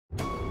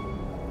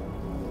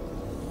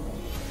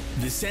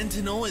The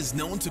Sentinel is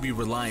known to be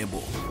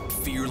reliable,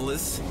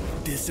 fearless,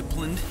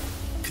 disciplined,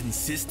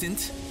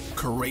 consistent,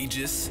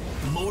 courageous,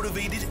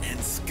 motivated, and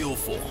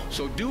skillful.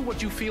 So do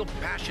what you feel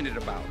passionate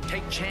about.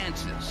 Take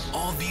chances.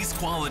 All these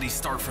qualities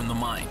start from the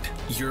mind.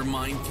 Your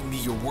mind can be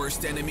your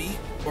worst enemy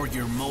or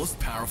your most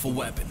powerful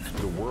weapon.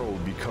 The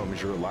world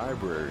becomes your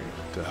library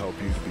to help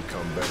you to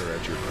become better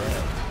at your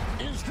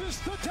craft. Is this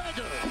the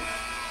dagger?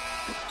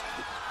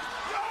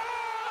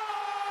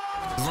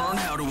 Learn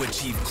how to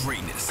achieve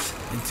greatness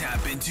and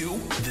tap into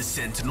the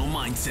Sentinel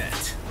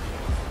mindset.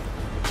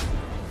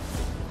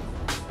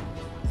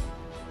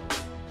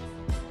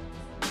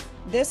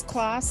 This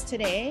class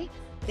today,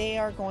 they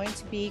are going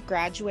to be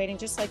graduating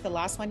just like the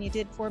last one you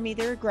did for me.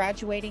 They're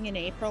graduating in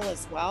April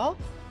as well.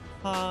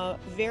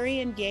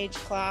 Very engaged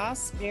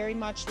class, very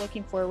much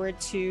looking forward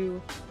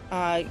to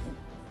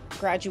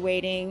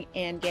graduating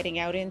and getting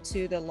out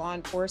into the law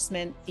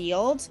enforcement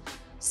field.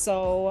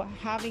 So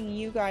having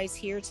you guys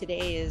here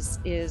today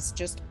is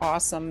just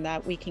awesome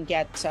that we can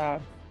get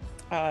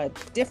a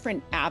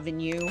different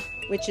avenue,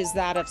 which is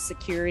that of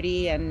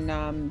security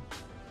and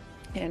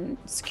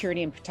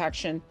security and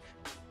protection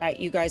that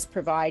you guys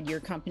provide,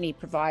 your company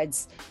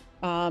provides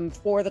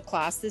for the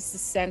class. This is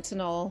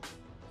Centennial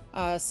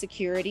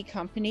Security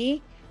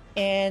Company.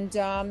 And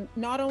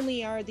not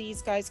only are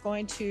these guys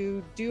going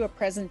to do a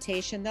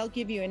presentation, they'll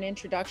give you an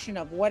introduction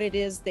of what it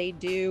is they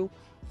do,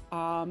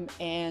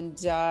 and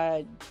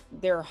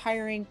their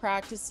hiring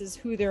practices,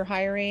 who they're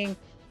hiring.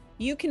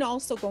 You can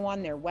also go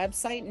on their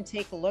website and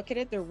take a look at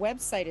it. Their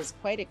website is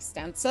quite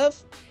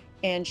extensive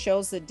and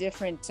shows the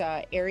different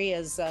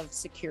areas of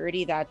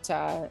security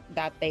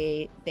that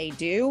they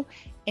do.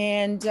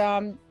 And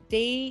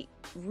they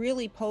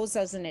really pose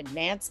as an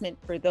advancement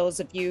for those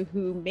of you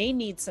who may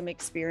need some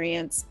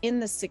experience in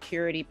the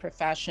security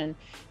profession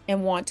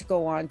and want to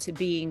go on to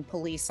being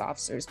police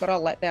officers, but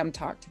I'll let them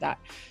talk to that.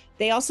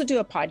 They also do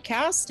a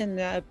podcast, and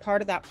the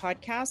part of that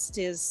podcast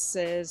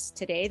is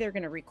today they're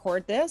going to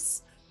record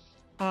this.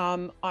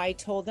 I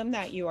told them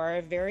that you are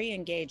a very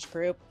engaged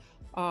group.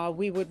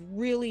 We would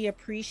really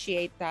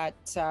appreciate that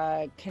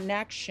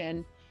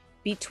connection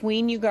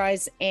between you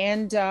guys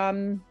and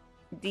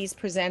these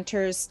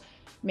presenters.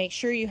 Make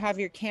sure you have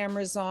your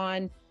cameras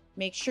on.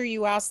 Make sure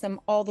you ask them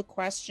all the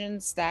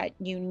questions that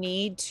you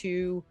need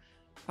to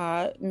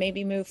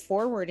maybe move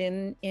forward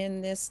in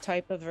this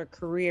type of a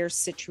career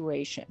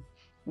situation.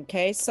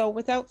 Okay, so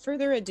without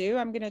further ado,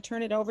 I'm going to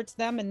turn it over to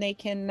them, and they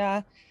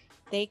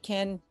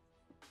can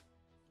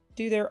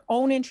do their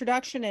own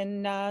introduction,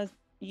 and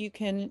you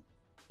can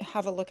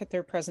have a look at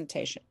their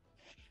presentation.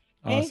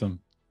 Okay?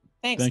 Awesome.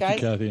 Thanks, Thank guys.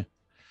 you, Kathy.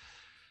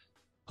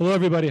 Hello,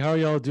 everybody. How are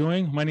y'all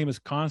doing? My name is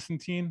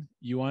Constantine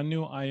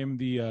Ioannou. I am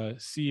the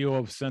CEO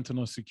of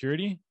Sentinel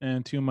Security.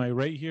 And to my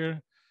right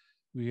here,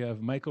 we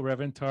have Michael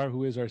Reventar,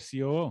 who is our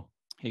COO.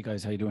 Hey,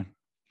 guys. How you doing?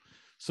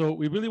 So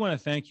we really want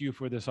to thank you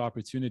for this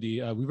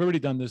opportunity. We've already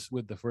done this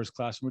with the first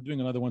class, and we're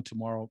doing another one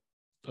tomorrow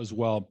as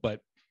well.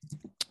 But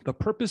the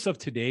purpose of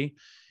today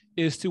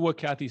is to what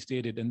Kathy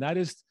stated, and that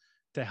is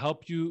to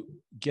help you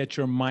get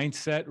your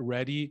mindset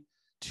ready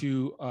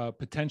to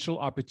potential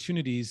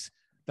opportunities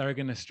that are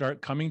going to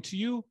start coming to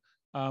you,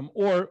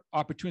 or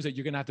opportunities that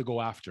you're going to have to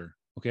go after.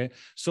 Okay.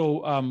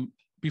 So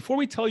before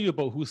we tell you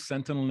about who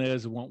Sentinel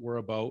is and what we're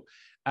about,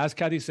 as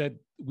Kathy said,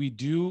 we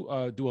do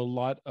a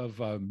lot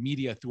of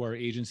media through our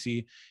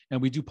agency,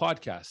 and we do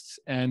podcasts.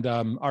 And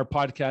our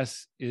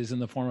podcast is in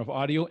the form of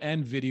audio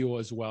and video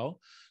as well.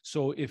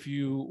 So if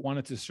you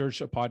wanted to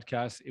search a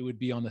podcast, it would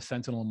be on the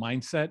Sentinel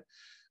Mindset.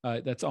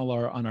 That's all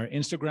on our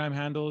Instagram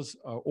handles,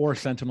 or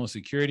Sentinel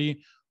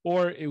Security,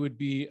 or it would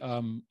be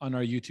on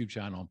our YouTube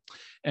channel.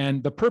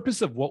 And the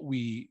purpose of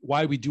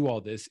why we do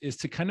all this is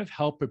to kind of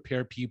help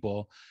prepare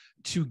people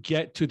to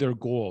get to their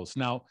goals.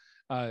 Now,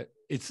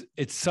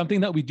 it's something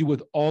that we do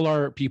with all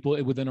our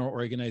people within our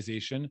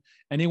organization.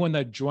 Anyone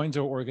that joins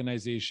our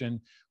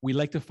organization, we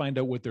like to find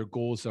out what their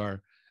goals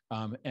are.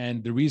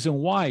 And the reason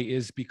why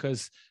is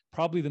because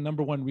probably the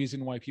number one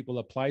reason why people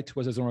apply to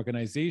us as an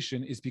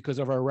organization is because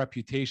of our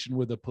reputation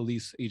with the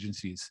police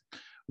agencies.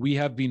 We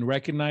have been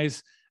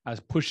recognized as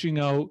pushing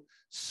out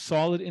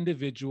solid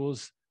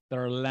individuals that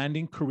are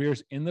landing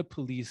careers in the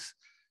police.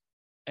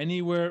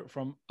 Anywhere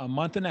from a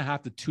month and a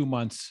half to 2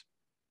 months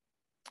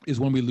is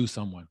when we lose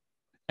someone.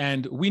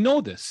 And we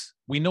know this.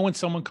 We know when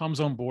someone comes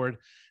on board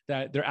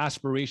that their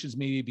aspirations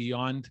may be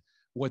beyond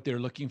what they're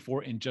looking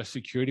for in just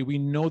security. We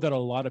know that a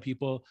lot of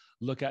people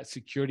look at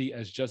security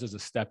as just as a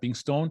stepping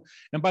stone.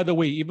 And by the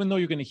way, even though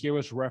you're going to hear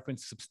us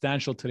reference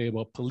substantial today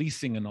about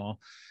policing and all,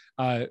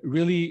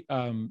 really,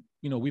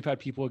 we've had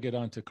people get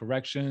onto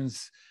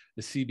corrections,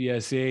 the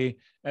CBSA,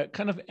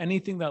 kind of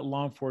anything that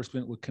law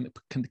enforcement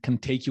can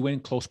take you in,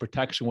 close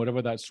protection,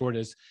 whatever that sort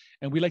is.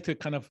 And we like to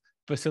kind of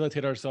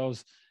facilitate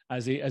ourselves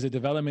as a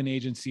development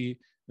agency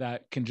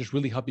that can just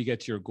really help you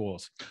get to your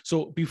goals.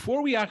 So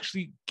before we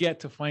actually get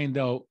to find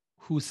out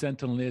who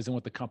Sentinel is and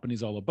what the company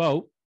is all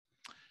about,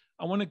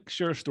 I want to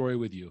share a story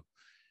with you.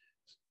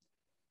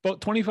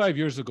 About 25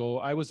 years ago,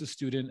 I was a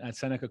student at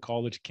Seneca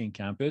College King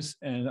Campus,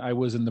 and I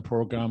was in the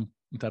program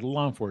into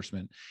law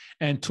enforcement.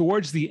 And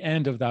towards the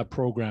end of that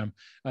program,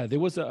 there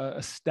was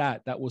a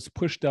stat that was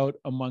pushed out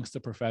amongst the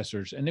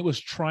professors, and it was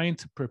trying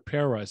to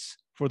prepare us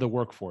for the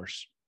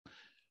workforce.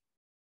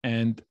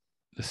 And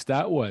the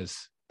stat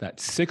was that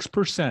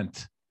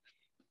 6%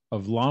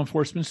 of law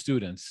enforcement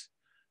students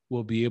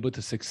will be able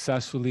to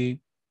successfully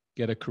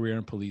get a career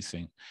in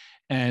policing.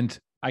 And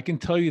I can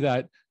tell you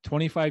that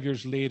 25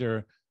 years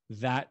later,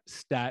 that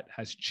stat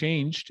has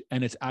changed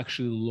and it's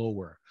actually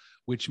lower,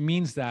 which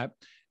means that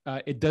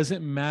it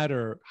doesn't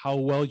matter how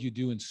well you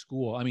do in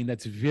school. I mean,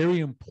 that's very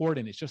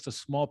important. It's just a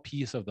small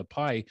piece of the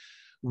pie.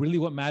 Really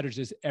what matters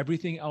is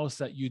everything else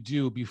that you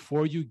do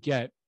before you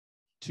get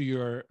to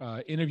your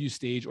interview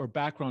stage or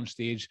background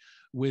stage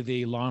with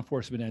a law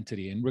enforcement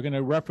entity. And we're going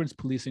to reference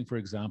policing, for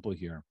example,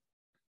 here.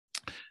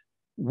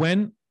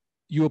 When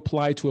you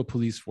apply to a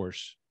police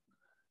force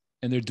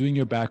and they're doing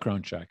your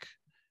background check,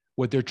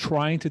 what they're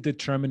trying to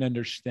determine and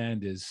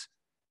understand is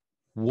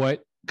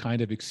what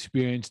kind of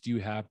experience do you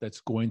have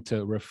that's going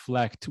to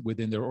reflect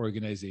within their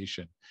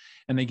organization.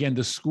 And again,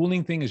 the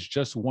schooling thing is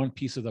just one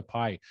piece of the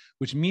pie,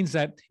 which means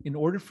that in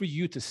order for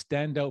you to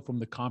stand out from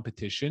the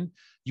competition,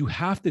 you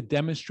have to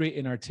demonstrate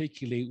and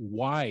articulate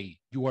why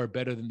you are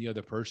better than the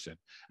other person.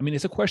 I mean,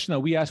 it's a question that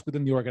we ask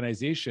within the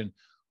organization.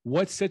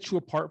 What sets you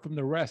apart from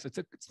the rest?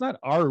 It's not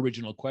our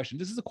original question.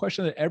 This is a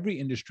question that every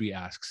industry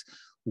asks.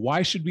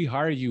 Why should we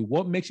hire you?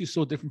 What makes you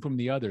so different from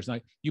the others? Now,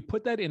 you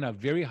put that in a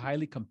very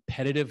highly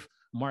competitive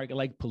market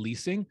like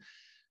policing,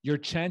 your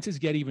chances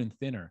get even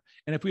thinner.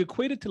 And if we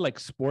equate it to like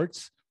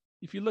sports,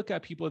 if you look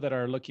at people that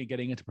are looking at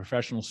getting into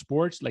professional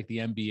sports like the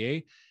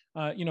NBA,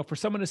 for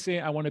someone to say,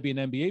 I want to be an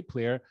NBA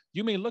player,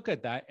 you may look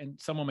at that and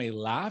someone may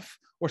laugh,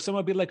 or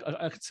someone will be like,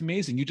 it's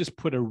amazing. You just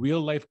put a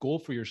real life goal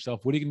for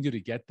yourself. What are you going to do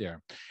to get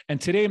there?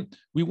 And today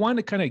we want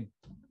to kind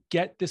of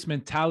get this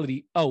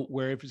mentality out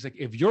where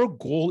if your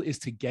goal is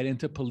to get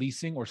into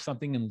policing or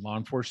something in law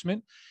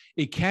enforcement,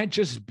 it can't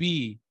just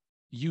be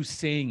you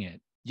saying it.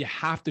 You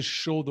have to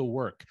show the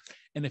work.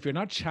 And if you're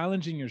not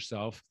challenging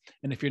yourself,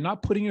 and if you're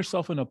not putting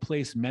yourself in a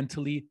place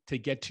mentally to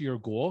get to your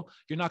goal,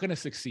 you're not going to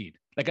succeed.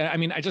 Like, I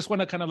mean, I just want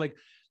to kind of like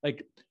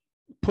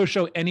push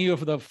out any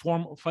of the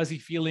fuzzy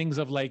feelings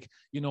of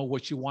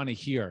what you want to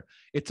hear.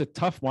 It's a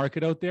tough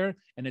market out there,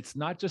 and it's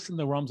not just in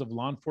the realms of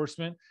law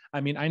enforcement. I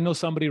mean, I know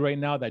somebody right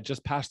now that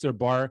just passed their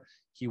bar.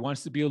 He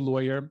wants to be a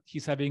lawyer.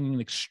 He's having an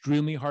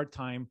extremely hard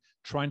time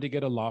trying to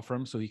get a law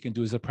firm so he can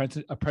do his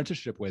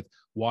apprenticeship with.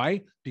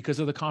 Why? Because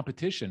of the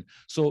competition.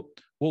 So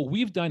what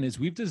we've done is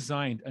we've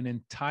designed an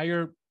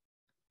entire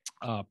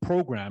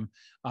program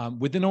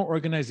within our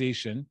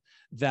organization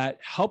that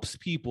helps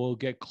people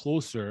get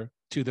closer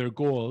to their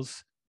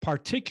goals,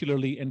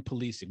 particularly in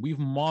policing. We've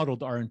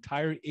modeled our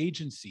entire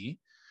agency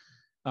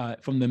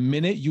from the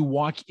minute you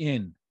walk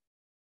in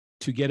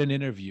to get an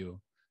interview,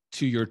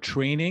 to your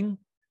training,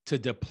 to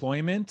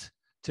deployment,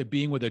 to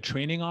being with a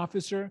training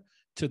officer,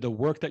 to the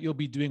work that you'll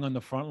be doing on the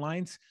front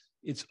lines.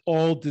 It's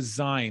all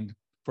designed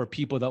for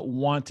people that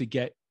want to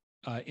get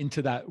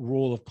into that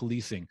role of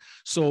policing.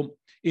 So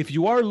if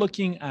you are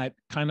looking at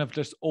kind of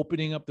just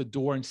opening up the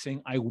door and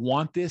saying, I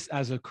want this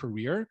as a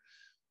career,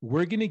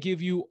 we're going to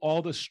give you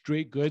all the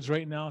straight goods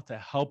right now to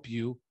help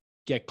you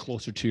get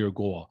closer to your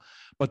goal.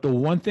 But the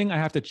one thing I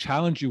have to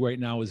challenge you right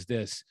now is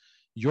this: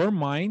 your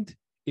mind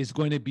is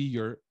going to be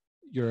your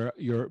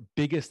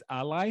biggest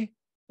ally,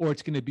 or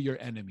it's going to be your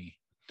enemy.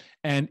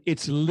 And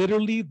it's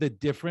literally the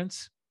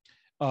difference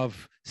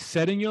of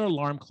setting your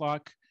alarm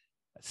clock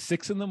at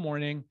 6 a.m.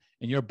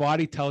 and your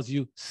body tells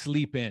you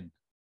sleep in.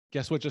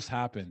 Guess what just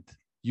happened?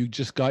 You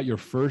just got your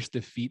first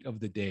defeat of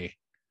the day.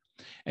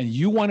 And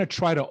you want to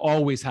try to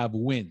always have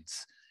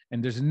wins.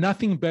 And there's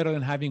nothing better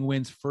than having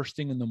wins first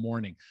thing in the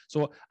morning.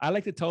 So I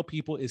like to tell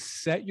people is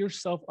set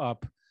yourself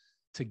up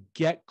to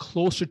get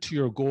closer to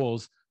your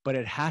goals, but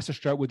it has to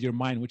start with your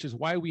mind, which is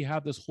why we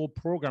have this whole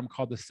program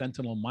called the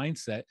Sentinel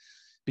Mindset,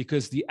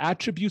 because the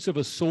attributes of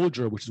a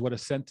soldier, which is what a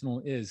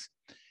Sentinel is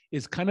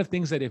kind of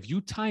things that if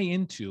you tie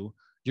into,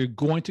 you're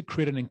going to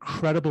create an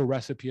incredible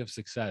recipe of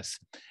success.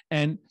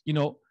 And,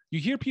 you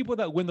hear people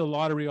that win the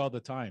lottery all the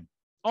time.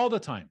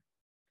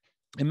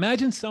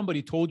 Imagine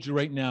somebody told you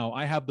right now,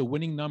 I have the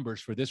winning numbers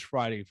for this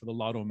Friday for the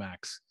Lotto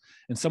Max,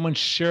 and someone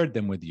shared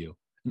them with you.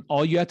 And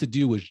all you had to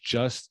do was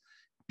just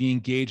be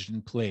engaged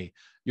and play.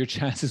 Your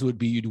chances would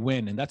be you'd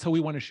win. And that's how we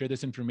want to share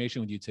this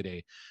information with you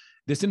today.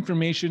 This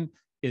information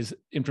is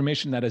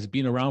information that has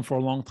been around for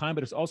a long time,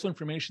 but it's also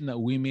information that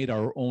we made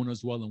our own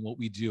as well in what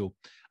we do.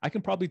 I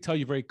can probably tell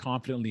you very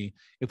confidently,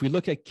 if we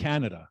look at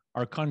Canada,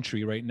 our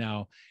country right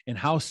now, and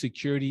how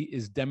security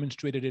is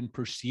demonstrated and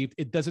perceived,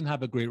 it doesn't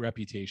have a great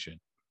reputation.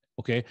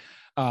 Okay.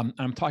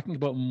 I'm talking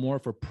about more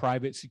for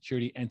private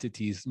security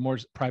entities, more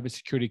private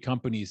security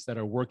companies that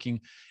are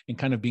working and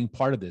kind of being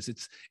part of this.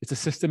 It's a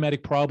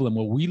systematic problem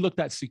where we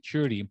looked at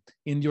security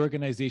in the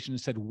organization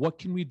and said, what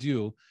can we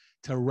do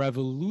to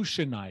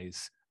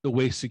revolutionize the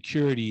way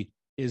security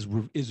is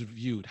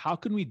viewed? How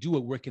can we do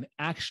it where it can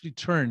actually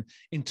turn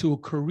into a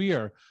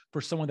career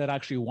for someone that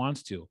actually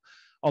wants to?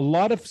 A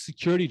lot of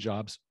security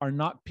jobs are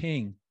not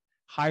paying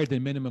higher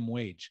than minimum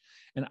wage.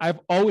 And I've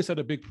always had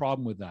a big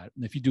problem with that.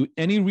 And if you do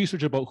any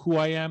research about who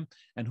I am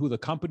and who the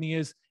company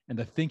is and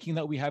the thinking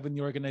that we have in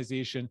the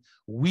organization,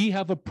 we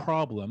have a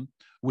problem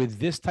with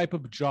this type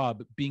of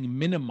job being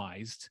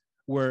minimized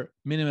where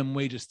minimum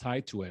wage is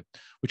tied to it,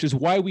 which is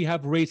why we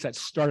have rates that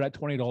start at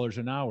 $20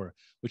 an hour,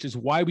 which is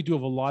why we do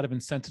have a lot of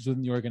incentives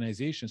within the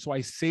organization. So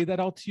I say that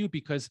out to you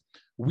because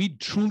we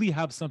truly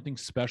have something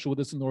special with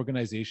us in the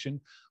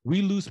organization.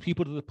 We lose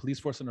people to the police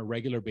force on a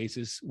regular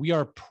basis. We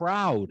are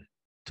proud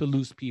to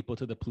lose people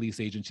to the police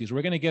agencies.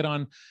 We're going to get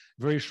on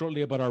very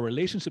shortly about our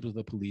relationship with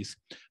the police,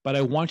 but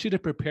I want you to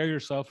prepare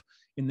yourself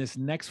in this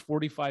next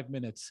 45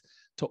 minutes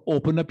to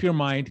open up your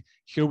mind,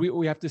 hear what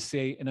we have to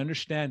say, and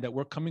understand that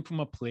we're coming from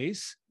a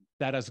place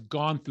that has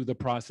gone through the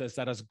process,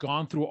 that has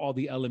gone through all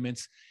the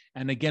elements.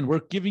 And again,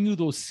 we're giving you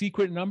those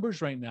secret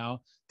numbers right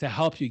now to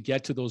help you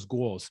get to those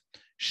goals.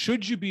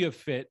 Should you be a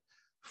fit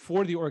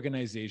for the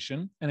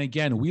organization? And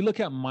again, we look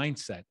at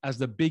mindset as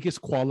the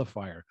biggest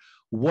qualifier.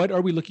 What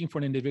are we looking for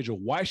an individual?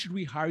 Why should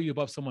we hire you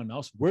above someone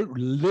else? We're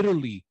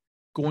literally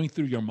going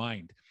through your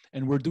mind.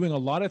 And we're doing a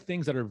lot of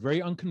things that are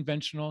very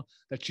unconventional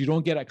that you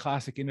don't get at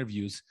classic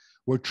interviews.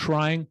 We're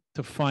trying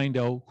to find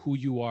out who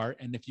you are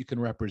and if you can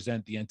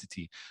represent the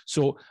entity.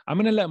 So I'm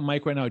going to let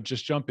Mike right now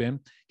just jump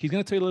in. He's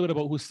going to tell you a little bit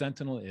about who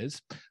Sentinel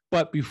is.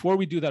 But before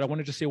we do that, I want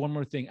to just say one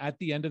more thing. At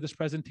the end of this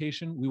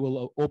presentation, we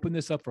will open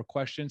this up for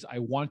questions. I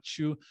want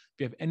you, if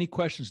you have any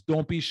questions,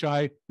 don't be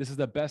shy. This is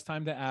the best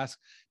time to ask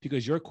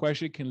because your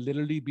question can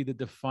literally be the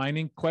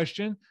defining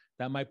question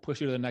that might push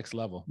you to the next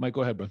level. Mike,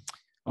 go ahead, bro.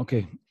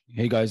 Okay.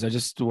 Hey, guys, I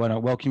just want to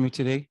welcome you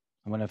today.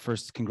 I want to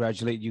first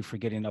congratulate you for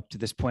getting up to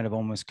this point of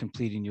almost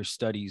completing your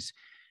studies.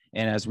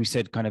 And as we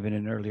said kind of in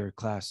an earlier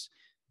class,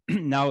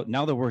 now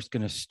the work's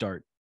going to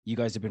start. You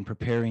guys have been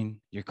preparing.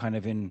 You're kind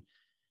of in,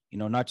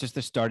 not just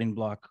the starting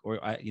block or,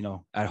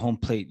 at home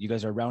plate. You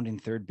guys are rounding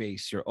third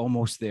base. You're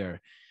almost there.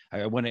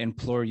 I want to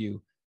implore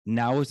you.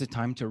 Now is the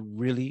time to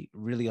really,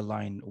 really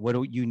align. What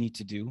do you need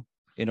to do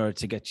in order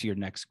to get to your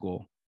next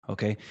goal?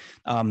 Okay.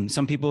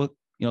 Some people,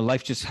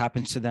 life just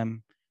happens to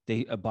them.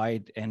 They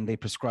abide and they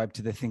prescribe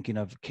to the thinking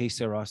of que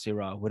sera,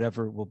 sera,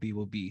 whatever will be,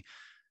 will be.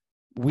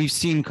 We've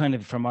seen kind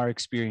of from our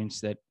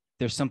experience that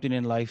there's something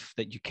in life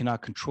that you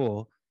cannot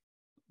control,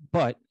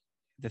 but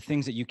the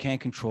things that you can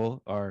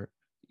control are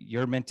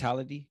your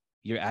mentality,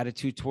 your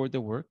attitude toward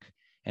the work,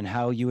 and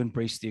how you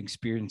embrace the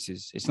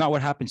experiences. It's not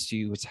what happens to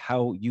you, it's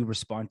how you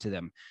respond to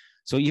them.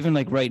 So even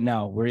like right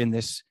now, we're in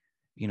this,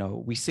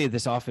 we say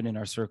this often in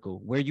our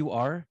circle, where you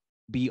are,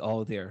 be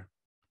all there.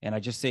 And I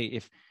just say,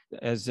 if,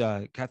 as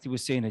Kathy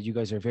was saying, that you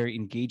guys are a very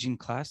engaging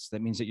class, that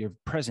means that you're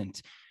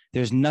present.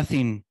 There's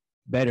nothing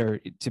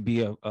better to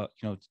be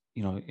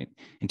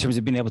in terms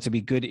of being able to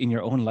be good in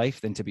your own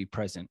life than to be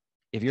present.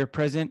 If you're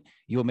present,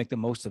 you will make the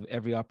most of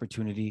every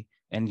opportunity,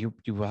 and you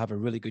will have a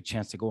really good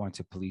chance to go on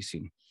to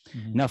policing.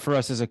 Mm-hmm. Now, for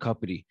us as a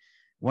company,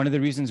 one of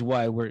the reasons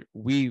why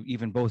we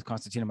even both,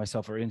 Constantine and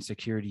myself, are in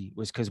security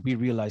was because we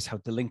realized how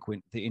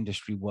delinquent the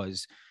industry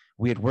was.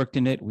 We had worked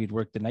in it. We'd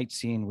worked the night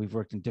scene. We've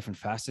worked in different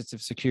facets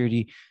of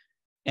security.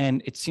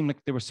 And it seemed like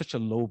there was such a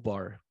low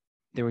bar.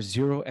 There was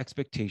zero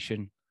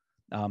expectation.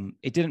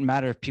 It didn't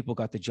matter if people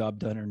got the job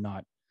done or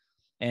not.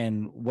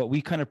 And what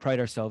we kind of pride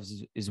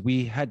ourselves is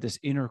we had this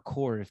inner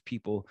core of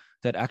people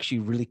that actually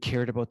really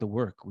cared about the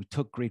work. We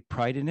took great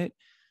pride in it.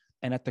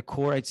 And at the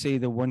core, I'd say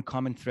the one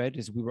common thread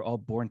is we were all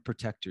born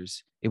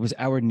protectors. It was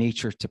our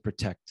nature to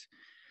protect.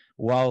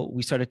 While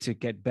we started to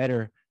get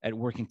better at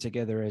working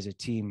together as a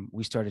team,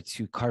 we started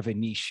to carve a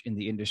niche in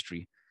the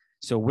industry.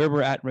 So where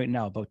we're at right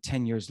now, about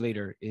 10 years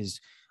later, is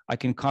I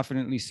can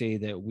confidently say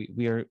that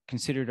we are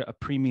considered a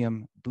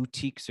premium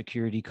boutique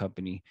security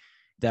company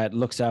that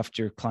looks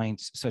after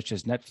clients such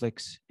as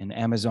Netflix and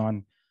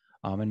Amazon,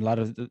 and a lot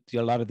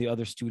of the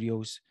other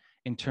studios.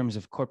 In terms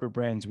of corporate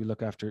brands, we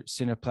look after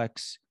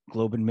Cineplex,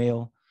 Globe and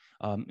Mail.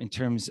 In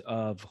terms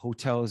of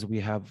hotels, we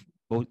have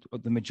both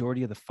the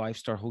majority of the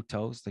 5-star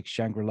hotels like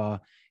Shangri-La,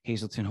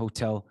 Hazelton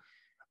Hotel.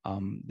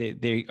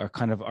 They are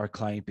kind of our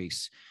client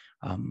base.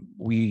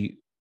 We,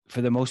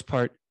 for the most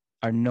part,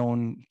 are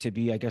known to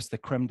be, I guess, the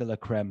creme de la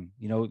creme.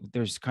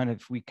 There's kind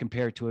of, we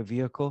compare it to a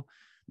vehicle,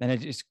 and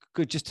it's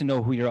good just to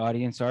know who your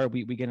audience are.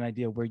 We get an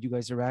idea of where you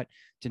guys are at,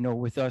 to know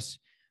with us,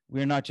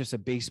 we're not just a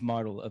base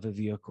model of a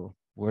vehicle.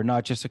 We're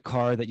not just a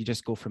car that you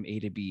just go from A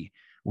to B.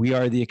 We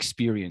are the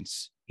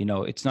experience.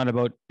 It's not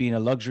about being a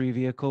luxury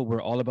vehicle.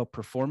 We're all about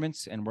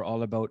performance, and we're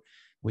all about,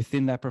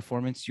 within that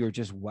performance, you're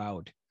just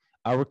wowed.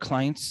 Our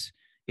clients,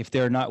 if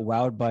they're not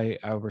wowed by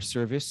our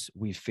service,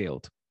 we've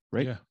failed,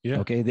 right? Yeah.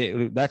 Okay,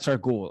 that's our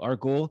goal. Our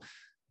goal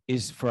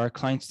is for our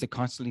clients to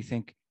constantly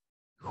think,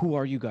 who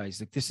are you guys?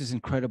 Like, this is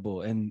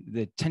incredible. And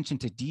the attention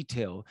to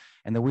detail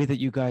and the way that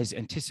you guys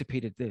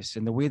anticipated this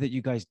and the way that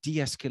you guys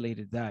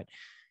de-escalated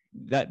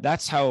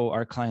that's how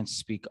our clients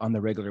speak on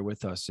the regular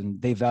with us.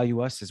 And they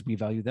value us as we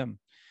value them.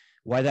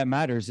 Why that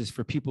matters is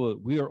for people,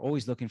 we are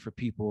always looking for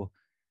people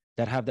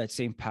that have that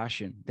same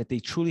passion, that they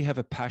truly have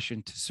a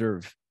passion to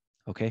serve.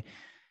 Okay.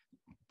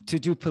 To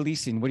do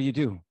policing, what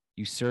do?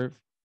 You serve,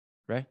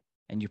 right?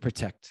 And you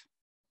protect,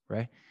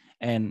 right?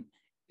 And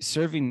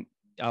serving,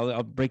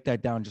 I'll break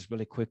that down just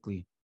really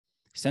quickly.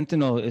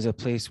 Sentinel is a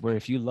place where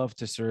if you love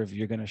to serve,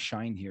 you're going to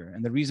shine here.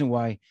 And the reason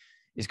why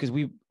is because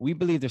we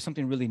believe there's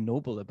something really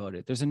noble about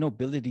it. There's a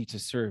nobility to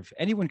serve.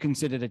 Anyone can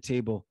sit at a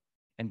table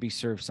and be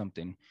served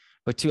something,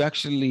 but to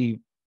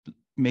actually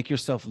make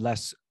yourself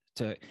less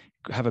to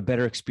have a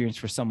better experience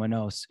for someone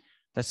else,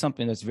 that's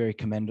something that's very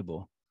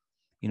commendable.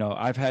 You know,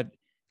 I've had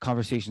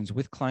conversations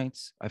with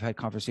clients. I've had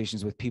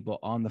conversations with people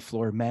on the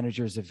floor,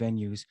 managers of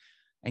venues.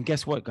 And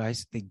guess what,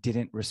 guys? They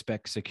didn't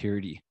respect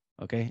security.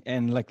 Okay.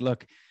 And like,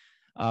 look,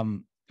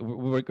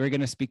 we're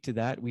going to speak to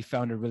that. We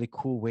found a really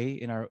cool way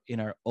in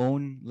our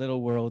own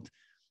little world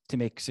to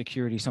make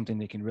security something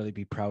they can really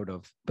be proud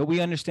of. But we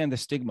understand the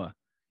stigma.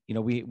 You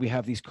know, we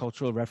have these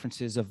cultural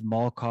references of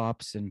mall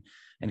cops and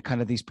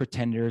kind of these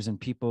pretenders and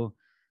people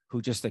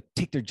who just like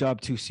take their job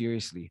too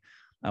seriously.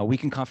 We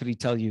can confidently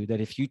tell you that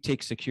if you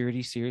take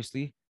security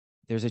seriously,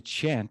 there's a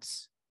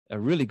chance, a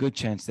really good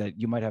chance that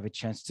you might have a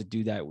chance to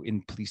do that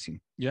in policing,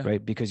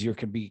 right? Because you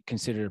can be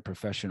considered a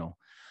professional.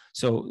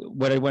 So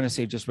what I want to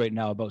say just right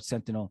now about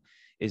Sentinel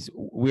is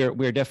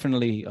we're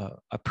definitely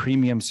a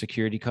premium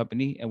security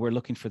company, and we're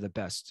looking for the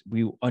best.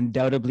 We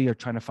undoubtedly are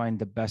trying to find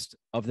the best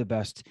of the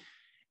best.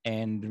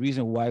 And the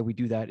reason why we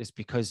do that is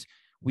because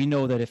we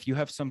know that if you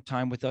have some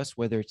time with us,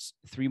 whether it's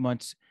 3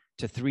 months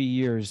to 3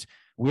 years,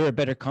 we're a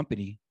better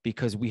company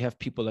because we have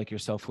people like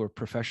yourself who are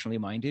professionally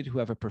minded, who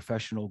have a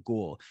professional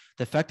goal.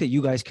 The fact that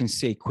you guys can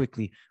say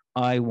quickly,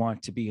 I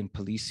want to be in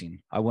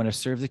policing. I want to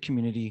serve the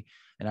community,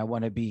 and I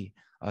want to be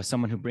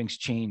someone who brings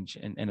change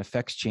and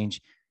affects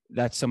change.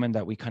 That's someone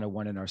that we kind of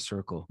want in our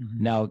circle.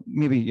 Mm-hmm. Now,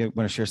 maybe you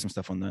want to share some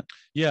stuff on that.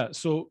 Yeah.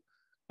 So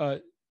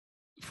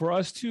for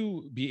us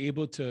to be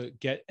able to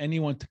get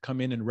anyone to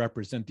come in and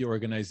represent the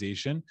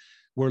organization,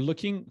 we're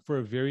looking for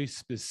a very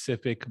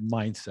specific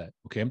mindset.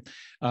 Okay.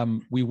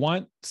 We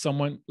want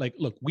someone like,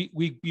 look, we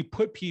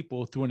put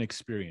people through an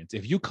experience.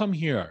 If you come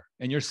here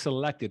and you're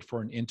selected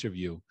for an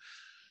interview,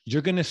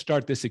 you're going to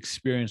start this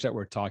experience that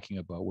we're talking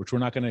about, which we're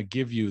not going to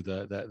give you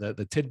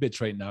the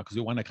tidbits right now because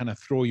we want to kind of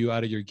throw you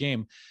out of your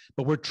game,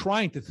 but we're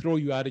trying to throw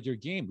you out of your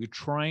game. We're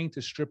trying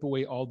to strip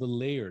away all the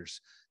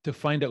layers to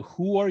find out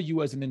who are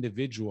you as an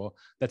individual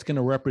that's going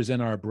to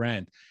represent our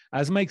brand.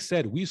 As Mike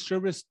said, we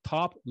service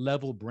top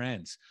level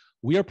brands.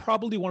 We are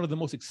probably one of the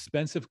most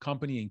expensive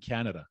company in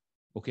Canada.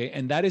 Okay.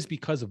 And that is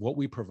because of what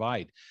we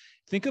provide.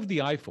 Think of the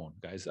iPhone,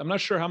 guys. I'm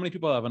not sure how many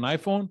people have an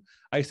iPhone.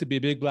 I used to be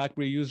a big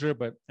BlackBerry user,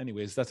 but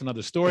anyways, that's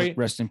another story.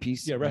 Rest in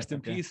peace. Yeah, rest in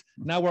peace.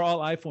 Now we're all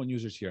iPhone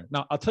users here.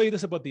 Now, I'll tell you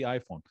this about the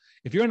iPhone.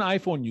 If you're an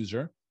iPhone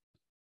user,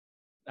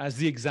 as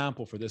the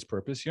example for this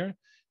purpose here,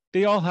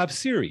 they all have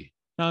Siri.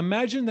 Now,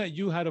 imagine that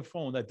you had a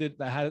phone that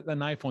had an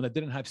iPhone that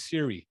didn't have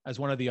Siri as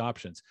one of the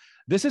options.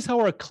 This is how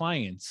our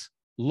clients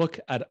look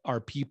at our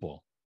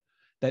people,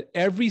 that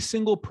every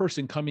single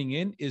person coming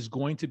in is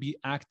going to be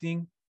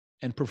acting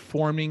and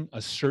performing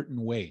a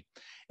certain way.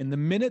 And the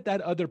minute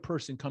that other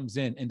person comes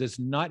in and does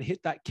not hit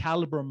that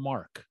caliber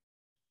mark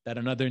that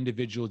another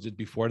individual did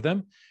before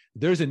them,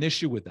 there's an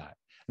issue with that.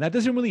 And that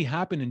doesn't really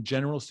happen in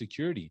general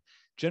security.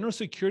 General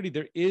security,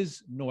 there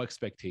is no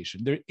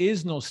expectation. There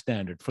is no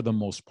standard for the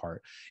most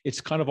part.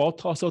 It's kind of all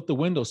tossed out the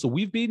window. So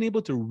we've been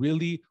able to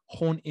really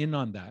hone in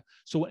on that.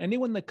 So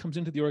anyone that comes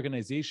into the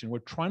organization, we're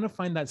trying to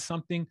find that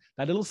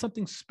little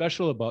something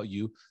special about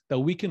you that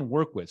we can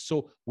work with.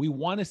 So we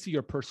want to see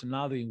your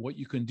personality and what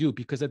you can do,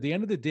 because at the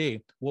end of the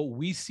day, what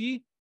we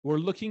see, we're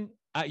looking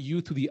at you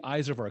through the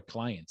eyes of our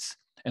clients.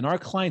 And our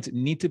clients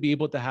need to be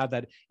able to have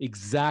that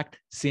exact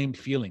same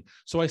feeling.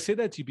 So I say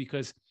that to you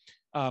because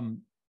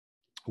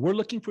we're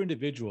looking for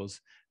individuals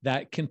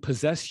that can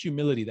possess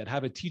humility, that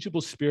have a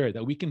teachable spirit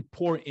that we can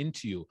pour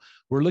into you.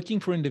 We're looking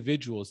for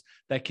individuals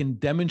that can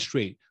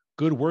demonstrate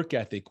good work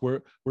ethic.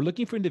 We're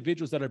looking for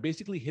individuals that are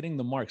basically hitting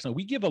the marks. Now,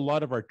 we give a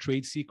lot of our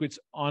trade secrets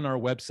on our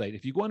website.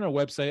 If you go on our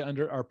website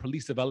under our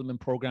police development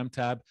program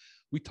tab,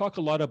 we talk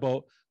a lot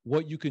about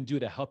what you can do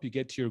to help you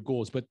get to your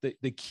goals. But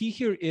the key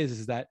here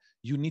is that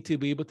you need to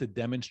be able to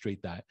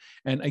demonstrate that.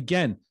 And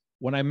again,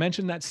 when I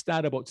mentioned that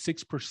stat about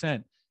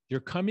 6%,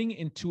 you're coming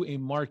into a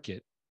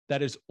market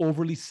that is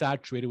overly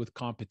saturated with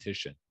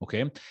competition,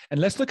 okay?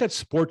 And let's look at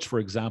sports, for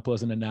example,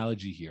 as an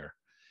analogy here.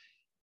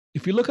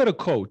 If you look at a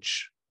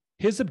coach,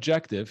 his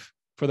objective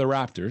for the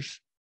Raptors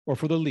or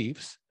for the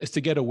Leafs is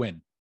to get a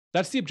win.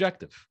 That's the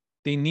objective.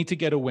 They need to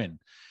get a win.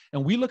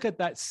 And we look at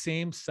that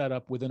same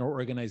setup within our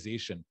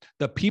organization.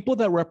 The people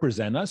that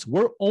represent us,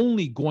 we're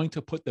only going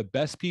to put the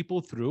best people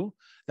through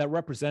that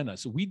represent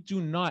us. We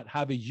do not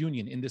have a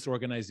union in this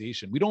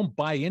organization. We don't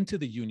buy into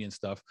the union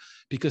stuff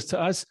because to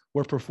us,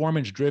 we're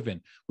performance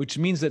driven, which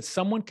means that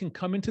someone can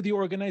come into the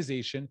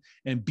organization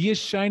and be a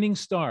shining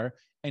star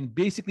and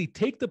basically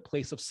take the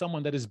place of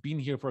someone that has been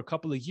here for a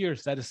couple of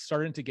years that is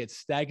starting to get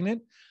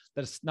stagnant,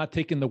 that's not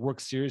taking the work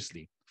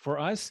seriously. For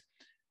us,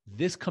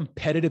 this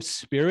competitive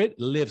spirit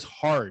lives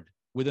hard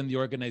within the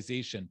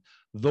organization.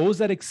 Those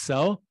that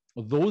excel,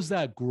 those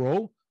that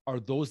grow, are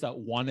those that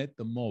want it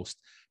the most,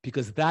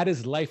 because that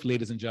is life,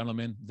 ladies and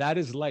gentlemen. That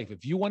is life.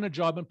 If you want a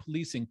job in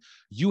policing,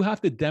 you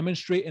have to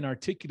demonstrate and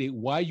articulate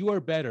why you are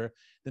better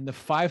than the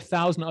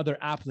 5,000 other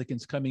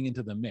applicants coming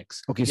into the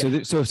mix. Okay, so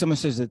if someone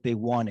says that they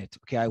want it,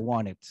 okay, I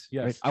want it.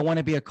 Yes. Right? I want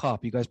to be a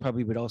cop. You guys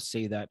probably would all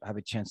say that, have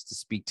a chance to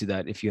speak to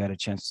that if you had a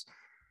chance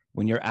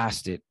when you're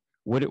asked it.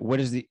 What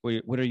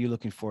are you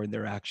looking for in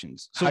their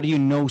actions? So, how do you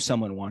know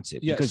someone wants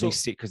it?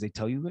 Because they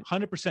tell you it?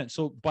 100%.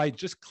 So by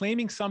just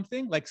claiming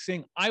something like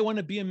saying, I want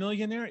to be a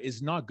millionaire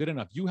is not good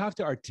enough. You have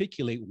to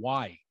articulate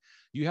why.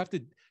 You have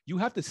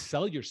to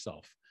sell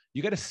yourself.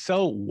 You got to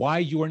sell why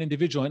you are an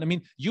individual. And I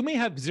mean, you may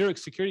have zero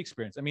security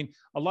experience. I mean,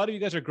 a lot of you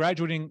guys are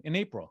graduating in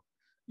April.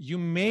 You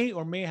may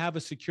or may have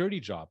a security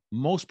job.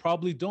 Most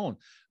probably don't.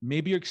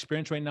 Maybe your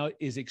experience right now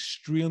is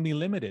extremely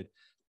limited.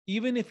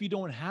 Even if you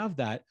don't have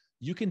that,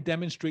 you can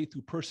demonstrate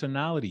through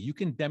personality. You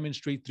can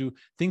demonstrate through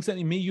things that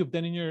maybe you've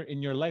done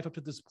in your life up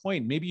to this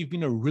point. Maybe you've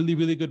been a really,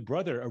 really good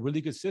brother, a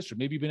really good sister.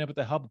 Maybe you've been able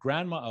to help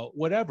grandma out,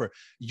 whatever.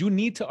 You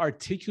need to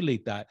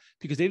articulate that,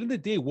 because at the end of the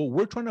day, what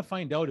we're trying to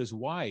find out is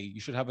why you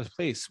should have a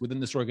place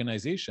within this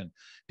organization.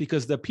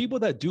 Because the people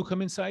that do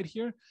come inside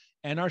here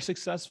and are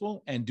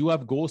successful and do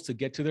have goals to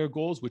get to their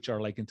goals, which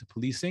are like into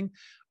policing,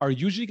 are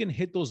usually going to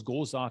hit those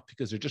goals off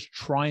because they're just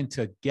trying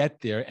to get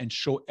there and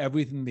show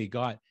everything they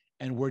got.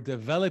 And we're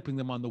developing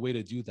them on the way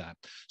to do that.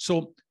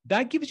 So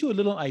that gives you a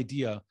little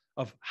idea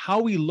of how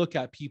we look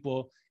at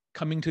people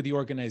coming to the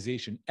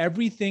organization.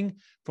 Everything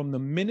from the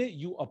minute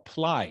you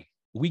apply,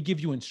 we give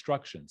you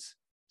instructions,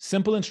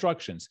 simple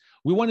instructions.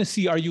 We want to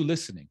see, are you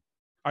listening?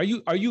 Are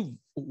you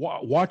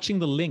watching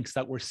the links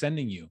that we're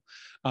sending you?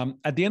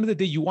 At the end of the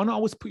day, you want to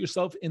always put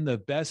yourself in the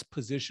best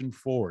position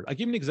forward. I'll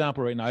give you an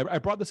example right now. I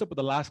brought this up with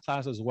the last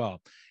class as well.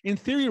 In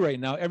theory right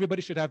now,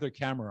 everybody should have their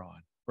camera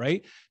on,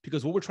 right?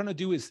 Because what we're trying to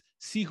do is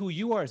see who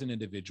you are as an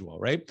individual,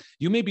 right?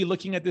 You may be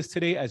looking at this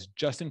today as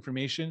just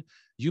information.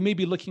 You may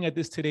be looking at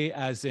this today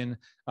as in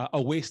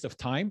a waste of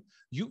time.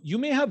 You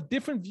may have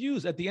different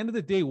views. At the end of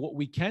the day, what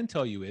we can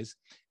tell you is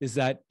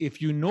that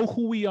if you know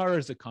who we are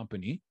as a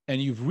company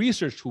and you've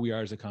researched who we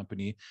are as a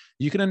company,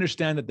 you can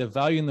understand that the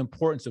value and the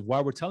importance of why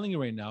we're telling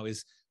you right now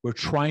is we're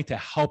trying to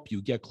help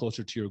you get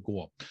closer to your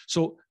goal.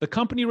 So the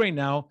company right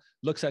now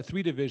looks at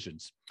 3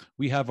 divisions.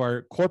 We have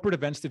our corporate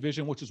events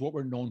division, which is what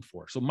we're known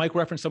for. So Mike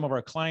referenced some of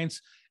our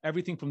clients,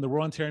 everything from the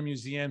Royal Ontario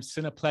Museum,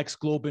 Cineplex,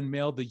 Globe and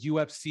Mail, the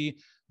UFC.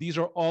 These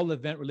are all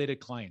event-related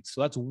clients.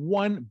 So that's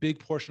one big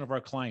portion of our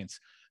clients.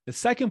 The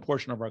second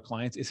portion of our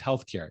clients is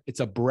healthcare.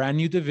 It's a brand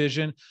new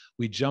division.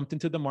 We jumped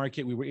into the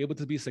market. We were able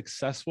to be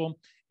successful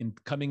in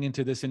coming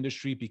into this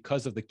industry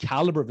because of the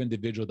caliber of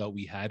individual that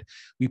we had.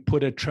 We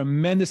put a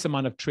tremendous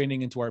amount of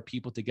training into our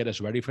people to get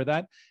us ready for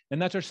that. And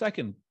that's our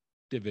second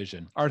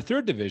division. Our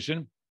third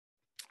division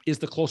is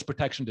the close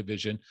protection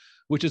division,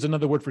 which is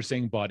another word for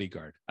saying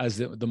bodyguard, as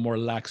the more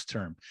lax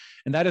term.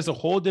 And that is a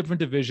whole different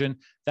division.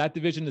 That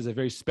division is a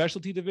very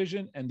specialty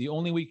division. And the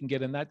only way you can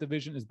get in that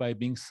division is by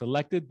being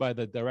selected by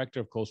the director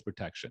of close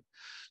protection.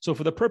 So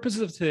for the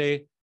purposes of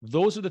today,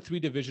 those are the 3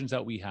 divisions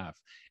that we have.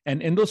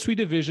 And in those 3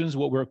 divisions,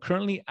 what we're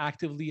currently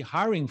actively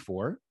hiring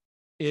for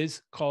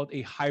is called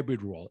a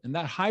hybrid role. And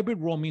that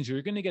hybrid role means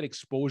you're going to get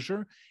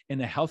exposure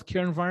in a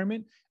healthcare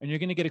environment and you're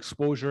going to get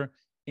exposure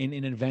in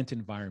an event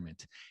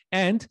environment.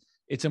 And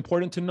it's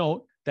important to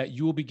note that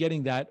you will be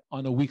getting that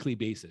on a weekly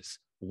basis.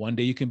 One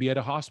day you can be at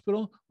a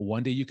hospital.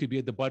 One day you could be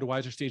at the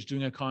Budweiser stage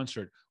doing a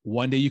concert.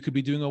 One day you could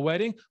be doing a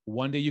wedding.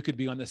 One day you could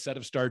be on the set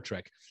of Star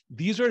Trek.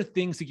 These are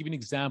things to give you an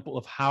example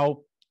of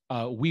how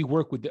we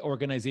work with the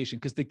organization.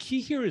 Because the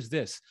key here is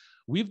this: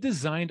 we've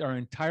designed our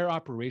entire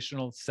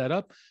operational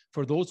setup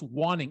for those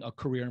wanting a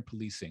career in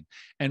policing.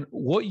 And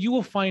what you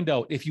will find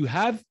out if you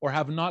have or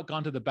have not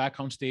gone to the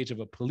background stage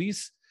of a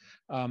police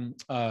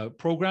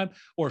program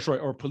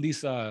or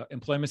police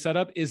employment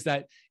setup is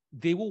that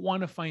they will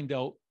want to find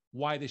out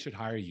why they should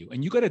hire you.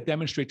 And you got to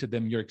demonstrate to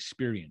them your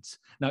experience.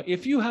 Now,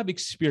 if you have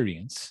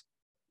experience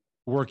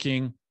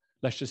working,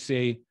 let's just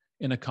say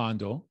in a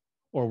condo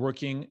or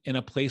working in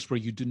a place where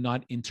you do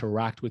not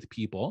interact with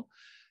people,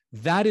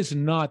 that is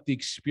not the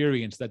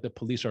experience that the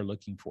police are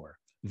looking for.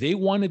 They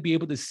want to be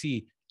able to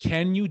see,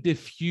 can you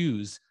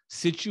diffuse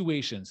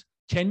situations?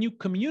 Can you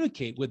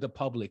communicate with the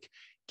public?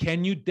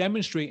 Can you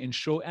demonstrate and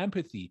show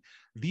empathy?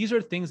 These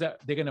are things that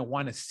they're going to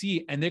want to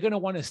see, and they're going to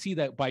want to see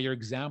that by your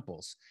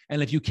examples.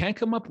 And if you can't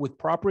come up with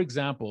proper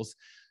examples,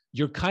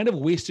 you're kind of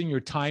wasting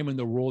your time in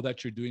the role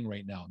that you're doing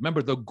right now.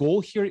 Remember, the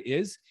goal here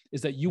is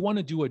that you want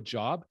to do a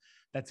job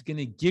that's going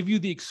to give you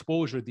the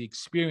exposure, the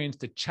experience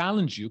to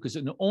challenge you, because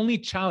in the only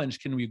challenge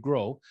can we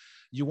grow.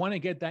 You want to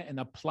get that and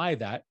apply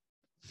that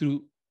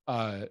through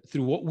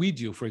what we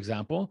do, for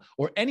example,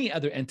 or any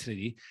other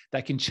entity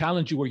that can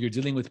challenge you where you're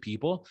dealing with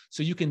people,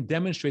 so you can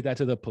demonstrate that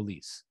to the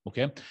police,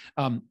 okay?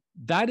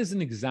 That is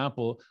an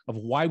example of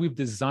why we've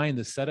designed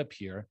the setup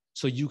here,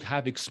 so you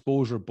have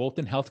exposure both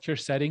in healthcare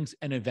settings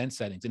and event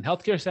settings. In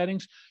healthcare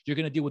settings, you're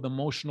going to deal with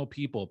emotional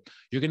people.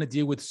 You're going to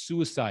deal with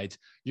suicides.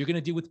 You're going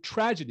to deal with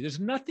tragedy. There's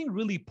nothing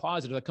really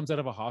positive that comes out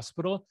of a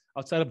hospital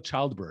outside of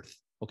childbirth.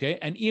 Okay.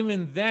 And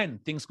even then,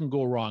 things can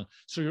go wrong.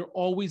 So you're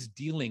always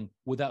dealing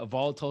with that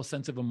volatile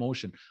sense of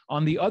emotion.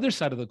 On the other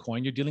side of the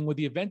coin, you're dealing with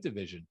the event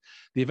division.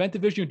 The event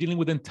division, you're dealing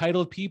with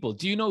entitled people.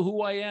 Do you know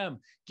who I am?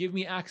 Give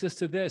me access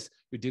to this.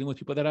 You're dealing with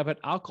people that have had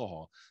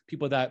alcohol,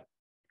 people that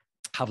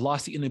have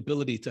lost the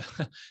inability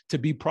to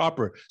be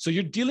proper. So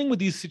you're dealing with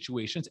these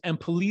situations, and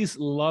police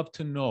love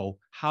to know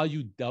how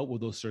you dealt with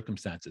those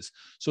circumstances.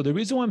 So the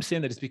reason why I'm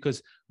saying that is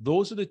because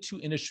those are the two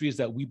industries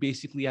that we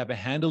basically have a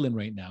handle in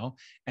right now.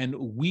 And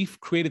we've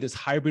created this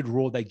hybrid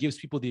role that gives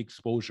people the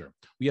exposure.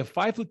 We have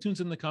 5 platoons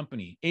in the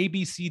company: A,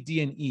 B, C,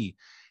 D, and E.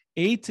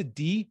 A to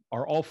D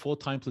are all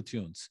full-time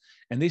platoons,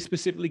 and they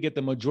specifically get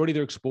the majority of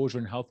their exposure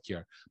in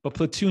healthcare. But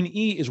platoon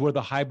E is where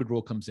the hybrid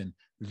role comes in.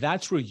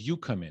 That's where you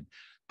come in.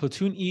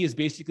 Platoon E is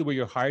basically where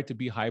you're hired to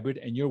be hybrid,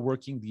 and you're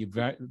working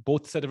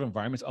both set of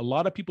environments. A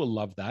lot of people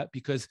love that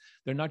because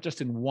they're not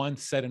just in one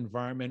set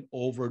environment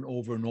over and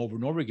over and over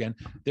and over again.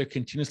 They're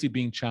continuously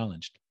being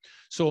challenged.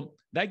 So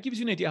that gives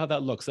you an idea how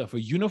that looks. So for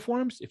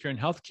uniforms, if you're in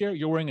healthcare,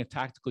 you're wearing a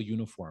tactical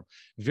uniform,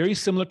 very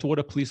similar to what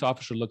a police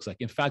officer looks like.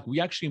 In fact, we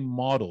actually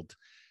modeled,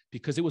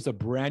 because it was a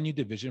brand new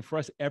division for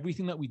us,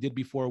 everything that we did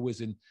before was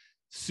in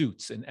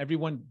suits, and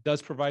everyone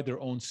does provide their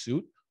own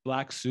suit,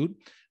 black suit.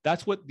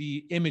 That's what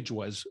the image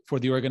was for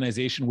the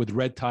organization, with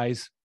red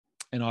ties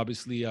and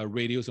obviously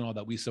radios and all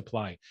that we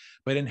supply.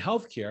 But in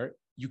healthcare,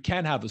 you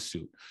can't have a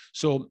suit.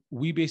 So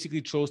we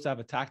basically chose to have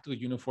a tactical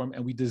uniform,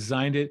 and we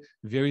designed it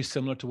very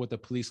similar to what the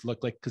police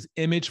look like, because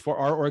image for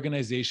our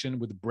organization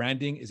with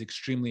branding is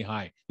extremely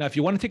high. Now, if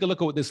you want to take a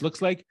look at what this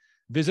looks like,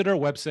 visit our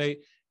website.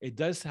 It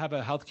does have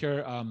a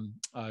healthcare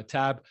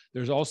tab.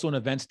 There's also an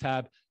events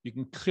tab. You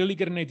can clearly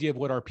get an idea of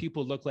what our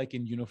people look like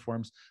in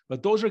uniforms,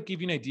 but those are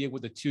giving you an idea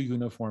what the 2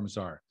 uniforms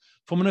are.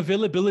 From an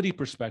availability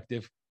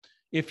perspective,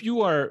 if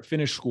you are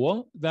finished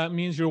school, that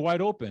means you're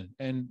wide open,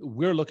 and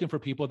we're looking for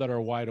people that are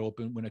wide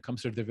open when it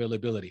comes to the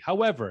availability.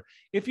 However,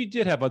 if you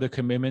did have other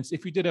commitments,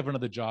 if you did have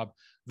another job,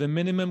 the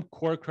minimum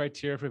core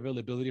criteria for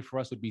availability for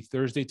us would be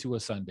Thursday to a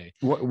Sunday.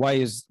 Why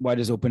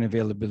does open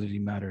availability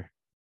matter?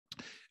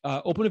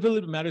 Open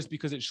availability matters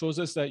because it shows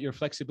us that your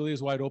flexibility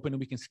is wide open, and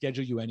we can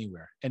schedule you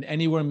anywhere. And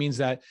anywhere means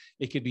that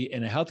it could be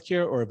in a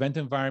healthcare or event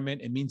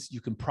environment. It means you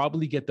can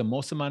probably get the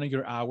most amount of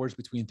your hours,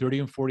 between 30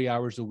 and 40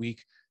 hours a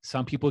week.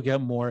 Some people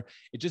get more.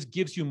 It just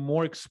gives you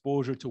more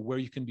exposure to where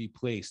you can be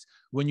placed.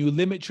 When you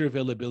limit your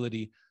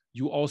availability,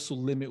 you also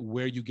limit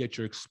where you get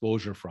your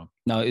exposure from.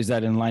 Now, is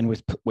that in line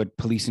with what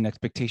policing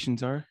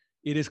expectations are?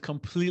 It is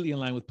completely in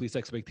line with police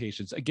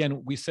expectations.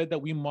 Again, we said that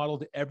we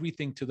modeled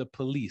everything to the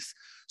police.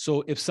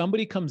 So if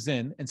somebody comes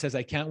in and says,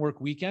 I can't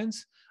work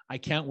weekends, I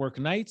can't work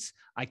nights,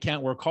 I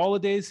can't work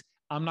holidays,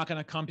 I'm not going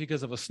to come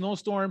because of a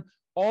snowstorm,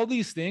 all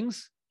these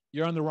things,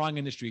 you're in the wrong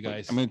industry,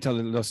 guys. I'm going to tell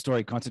a little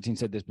story. Constantine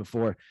said this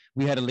before.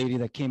 We had a lady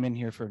that came in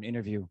here for an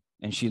interview,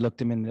 and she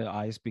looked him in the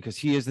eyes, because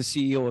he is the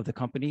CEO of the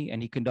company,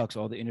 and he conducts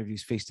all the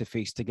interviews face to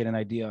face to get an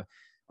idea.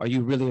 Are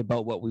you really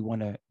about what we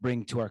want to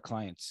bring to our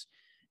clients?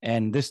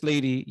 And this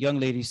lady, young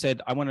lady,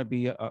 said, I want to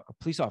be a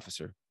police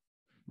officer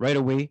right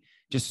away.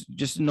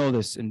 Just know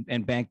this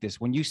and bank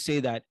this. When you say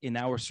that in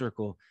our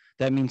circle,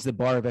 that means the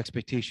bar of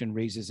expectation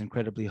raises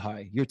incredibly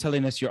high. You're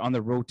telling us you're on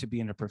the road to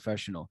being a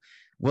professional.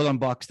 We'll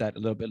unbox that a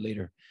little bit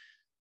later.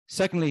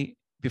 Secondly,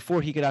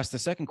 before he could ask the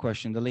second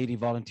question, the lady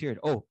volunteered.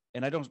 Oh,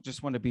 and I don't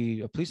just want to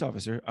be a police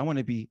officer. I want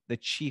to be the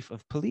chief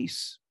of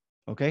police.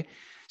 Okay.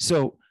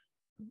 So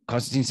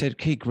Constantine said,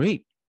 okay,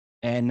 great.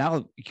 And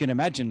now you can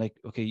imagine, like,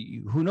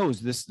 okay, who knows,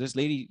 this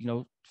lady,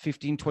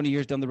 15, 20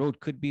 years down the road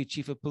could be a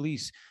chief of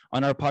police.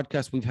 On our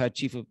podcast, we've had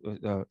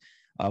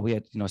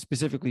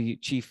specifically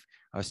Chief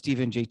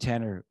Stephen J.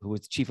 Tanner, who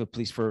was chief of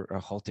police for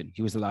Halton.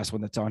 He was the last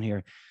one that's on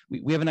here.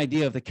 We have an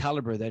idea of the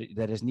caliber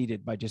that is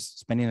needed by just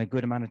spending a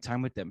good amount of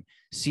time with them,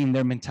 seeing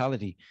their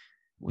mentality.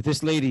 With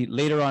this lady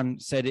later on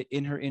said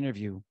in her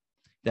interview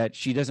that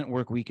she doesn't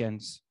work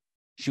weekends.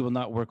 She will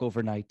not work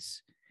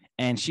overnights.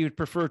 And she would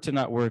prefer to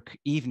not work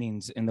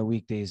evenings in the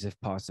weekdays if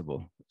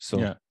possible. So,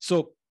 yeah.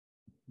 So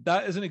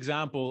that is an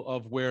example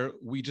of where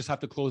we just have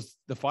to close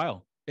the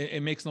file.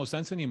 It makes no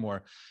sense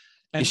anymore.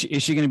 And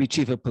is she going to be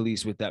chief of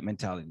police with that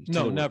mentality?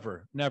 No,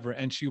 never.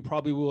 And she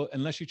probably will,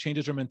 unless she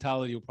changes her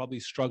mentality, will probably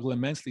struggle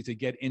immensely to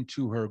get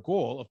into her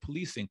goal of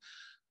policing,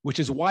 which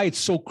is why it's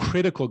so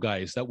critical,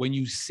 guys, that when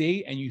you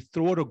say and you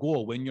throw out a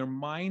goal, when your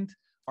mind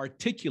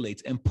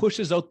articulates and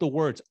pushes out the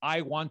words,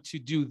 I want to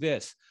do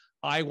this,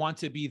 I want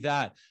to be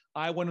that,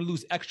 I want to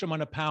lose extra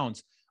amount of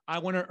pounds, I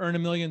want to earn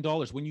 $1 million.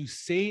 When you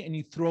say and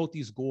you throw out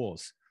these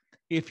goals,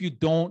 if you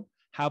don't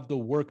have the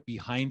work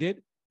behind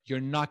it, you're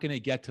not going to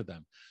get to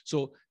them.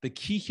 So the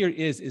key here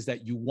is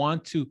that you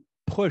want to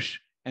push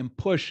and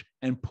push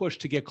and push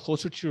to get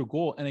closer to your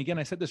goal. And again,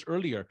 I said this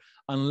earlier,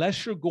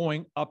 unless you're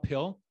going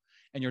uphill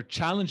and you're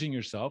challenging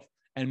yourself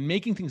and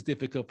making things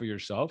difficult for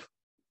yourself,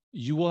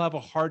 you will have a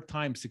hard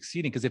time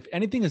succeeding. Because if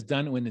anything is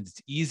done when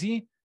it's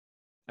easy,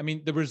 I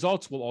mean, the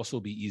results will also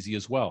be easy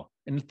as well.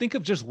 And think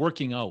of just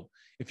working out.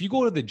 If you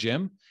go to the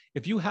gym,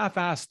 if you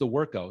half-ass the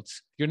workouts,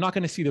 you're not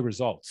going to see the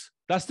results.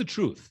 That's the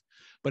truth.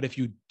 But if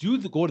you do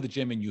go to the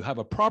gym and you have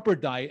a proper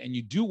diet and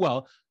you do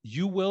well,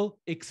 you will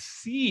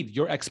exceed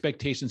your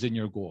expectations and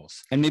your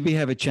goals. And maybe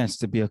have a chance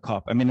to be a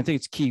cop. I mean, I think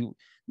it's key.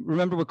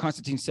 Remember what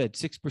Constantine said,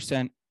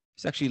 6%,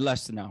 it's actually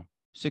less now.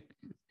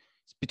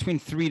 Between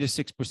 3 to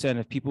 6%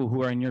 of people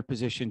who are in your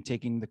position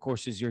taking the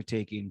courses you're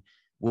taking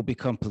will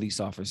become police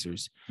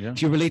officers. Yeah.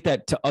 If you relate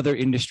that to other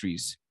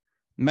industries,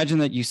 imagine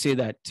that you say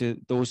that to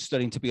those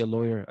studying to be a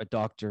lawyer, a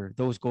doctor,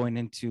 those going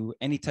into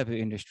any type of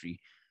industry.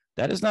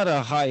 That is not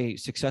a high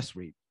success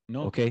rate.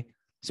 No. Okay.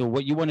 So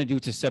what you want to do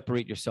to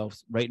separate yourself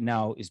right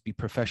now is be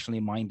professionally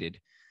minded.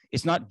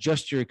 It's not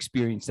just your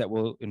experience that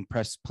will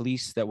impress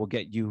police, that will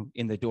get you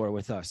in the door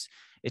with us.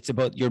 It's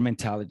about your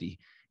mentality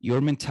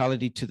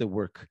to the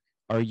work.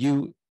 Are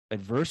you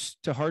adverse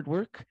to hard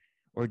work,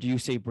 or do you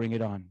say, bring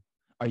it on?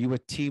 Are you a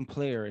team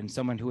player and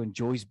someone who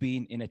enjoys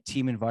being in a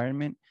team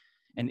environment?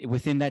 And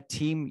within that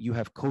team, you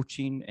have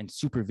coaching and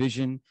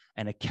supervision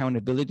and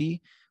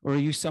accountability? Or are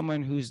you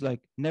someone who's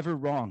like never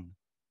wrong,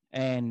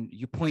 and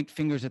you point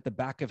fingers at the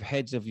back of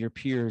heads of your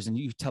peers and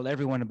you tell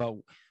everyone about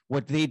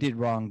what they did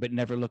wrong, but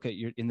never look at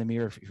in the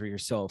mirror for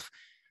yourself?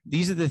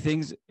 These are the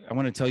things I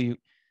want to tell you.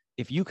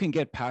 If you can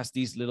get past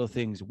these little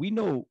things, we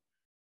know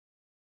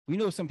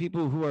some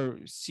people who are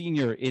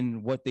senior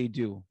in what they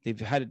do. They've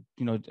had,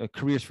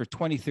 careers for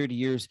 20, 30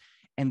 years,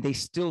 and they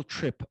still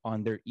trip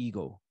on their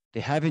ego. They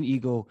have an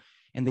ego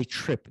and they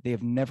trip. They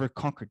have never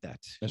conquered that.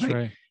 That's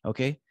right.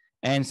 Okay.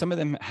 And some of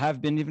them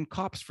have been even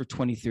cops for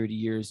 20, 30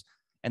 years,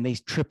 and they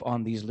trip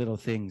on these little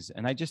things.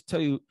 And I just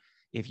tell you,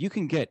 if you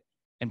can get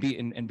and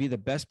be the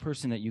best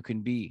person that you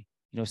can be,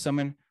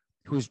 someone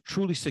who is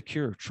truly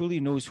secure, truly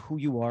knows who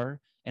you are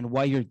and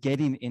why you're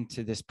getting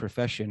into this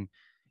profession,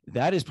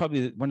 that is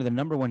probably one of the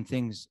number one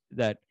things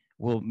that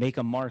will make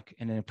a mark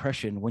and an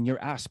impression when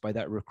you're asked by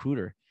that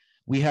recruiter.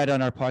 We had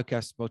on our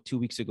podcast about 2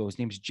 weeks ago, his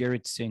name's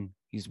Jared Singh.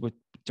 He's with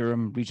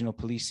Durham Regional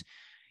Police.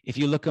 If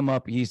you look him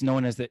up, he's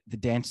known as the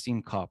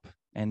dancing cop.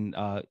 And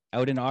out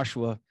in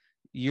Oshawa,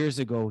 years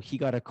ago, he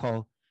got a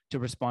call to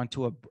respond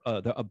to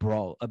a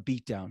brawl, a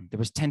beatdown. There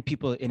was 10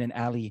 people in an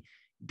alley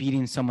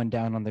beating someone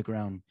down on the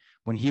ground.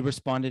 When he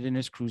responded in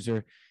his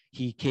cruiser,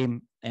 he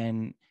came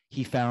and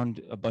he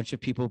found a bunch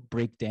of people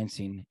break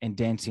dancing and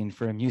dancing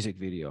for a music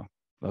video.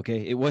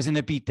 Okay. It wasn't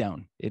a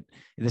beatdown.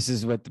 This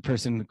is what the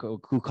person who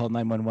called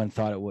 911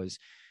 thought it was.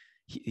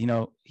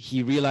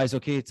 He realized,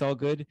 okay, it's all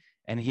good.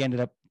 And he ended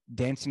up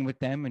dancing with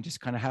them and just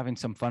kind of having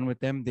some fun with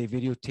them. They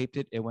videotaped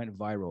it. It went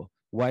viral.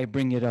 Why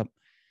bring it up?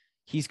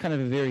 He's kind of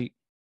a very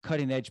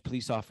cutting edge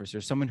police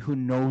officer, someone who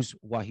knows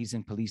why he's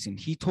in policing.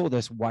 He told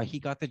us why he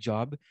got the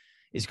job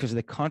is because of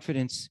the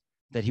confidence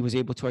that he was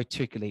able to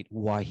articulate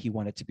why he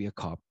wanted to be a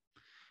cop.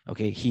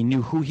 Okay, he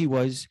knew who he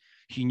was.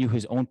 He knew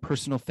his own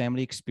personal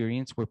family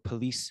experience where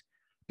police,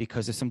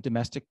 because of some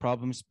domestic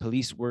problems,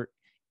 police were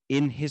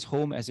in his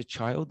home as a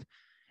child,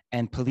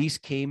 and police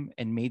came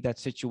and made that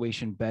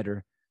situation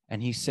better.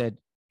 And he said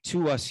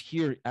to us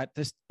here at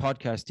this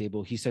podcast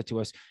table, he said to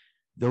us,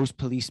 those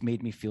police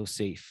made me feel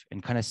safe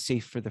and kind of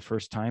safe for the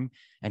first time.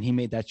 And he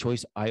made that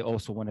choice. I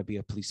also want to be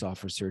a police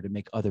officer to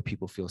make other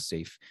people feel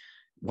safe.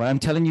 Why I'm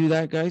telling you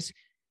that, guys,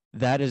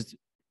 that is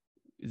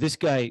this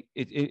guy,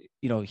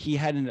 he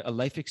had a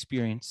life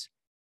experience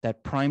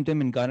that primed him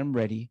and got him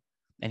ready.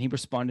 And he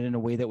responded in a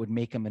way that would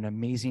make him an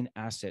amazing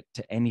asset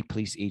to any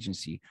police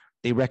agency.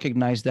 They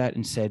recognized that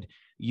and said,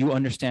 you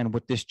understand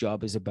what this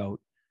job is about.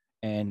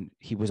 And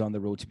he was on the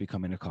road to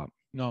becoming a cop.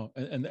 No,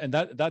 and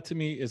that to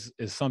me is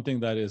something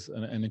that is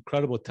an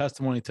incredible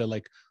testimony to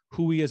like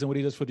who he is and what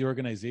he does for the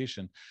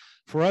organization.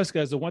 For us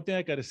guys, the one thing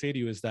I got to say to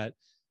you is that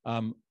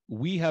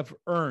we have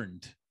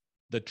earned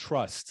the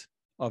trust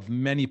of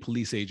many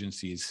police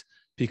agencies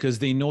because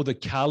they know the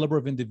caliber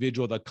of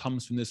individual that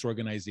comes from this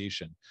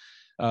organization.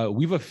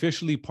 We've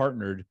officially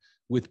partnered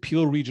with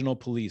Peel Regional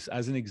Police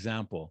as an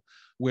example,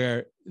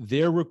 where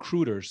their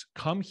recruiters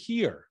come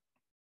here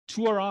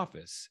to our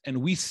office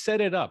and we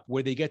set it up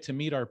where they get to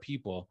meet our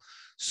people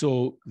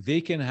so they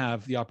can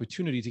have the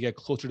opportunity to get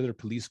closer to their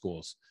police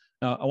goals.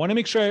 Now, I want to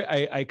make sure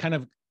I kind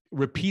of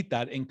repeat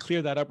that and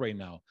clear that up right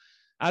now.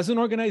 As an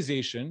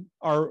organization,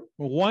 our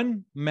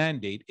one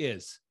mandate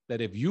is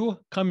that if you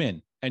come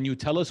in and you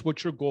tell us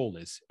what your goal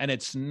is, and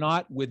it's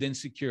not within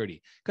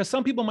security, because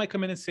some people might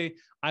come in and say,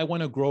 I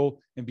want to grow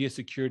and be a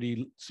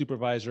security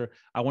supervisor.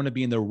 I want to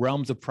be in the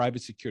realms of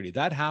private security.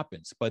 That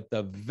happens. But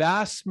the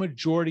vast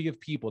majority of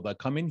people that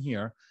come in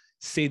here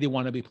say they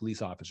want to be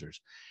police officers.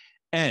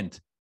 And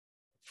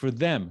for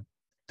them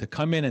to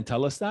come in and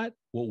tell us that,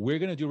 what we're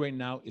going to do right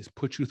now is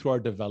put you through our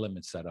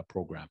development setup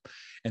program.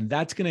 And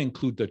that's going to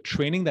include the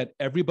training that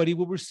everybody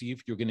will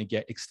receive. You're going to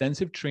get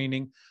extensive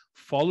training,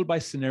 followed by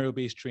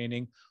scenario-based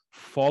training,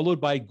 followed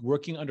by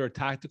working under a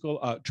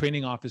tactical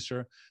training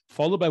officer,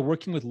 followed by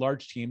working with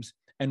large teams.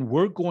 And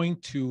we're going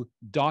to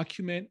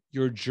document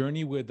your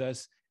journey with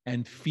us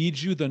and feed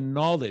you the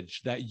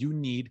knowledge that you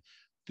need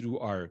through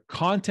our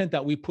content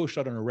that we push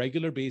out on a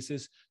regular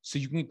basis so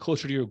you can get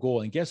closer to your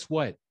goal. And guess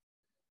what?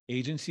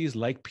 Agencies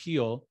like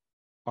Peel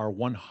are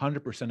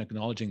 100%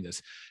 acknowledging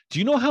this. Do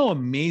you know how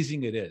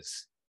amazing it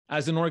is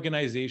as an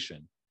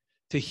organization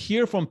to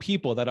hear from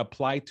people that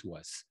applied to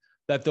us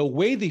that the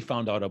way they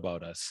found out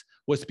about us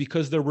was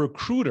because the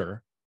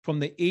recruiter from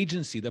the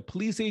agency, the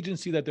police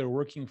agency that they're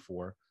working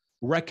for,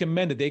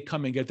 recommended they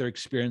come and get their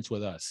experience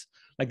with us.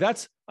 Like,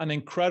 that's an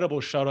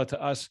incredible shout out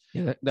to us.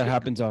 Yeah, that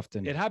happens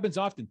often. It happens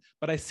often,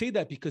 but I say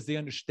that because they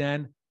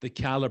understand the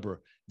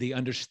caliber, they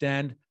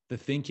understand the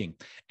thinking.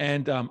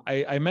 And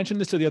I mentioned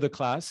this to the other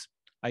class.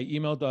 I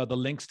emailed the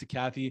links to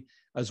Kathy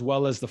as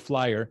well as the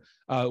flyer.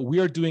 We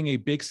are doing a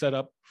big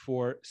setup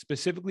for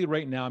specifically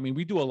right now. I mean,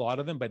 we do a lot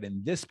of them, but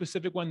in this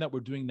specific one that we're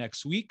doing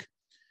next week,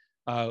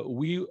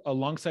 we,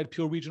 alongside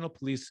Peel Regional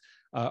Police,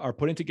 are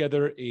putting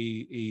together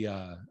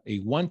a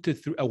 1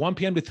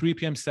 p.m. to 3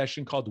 p.m.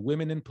 session called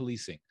Women in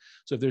Policing.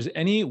 So if there's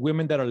any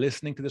women that are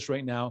listening to this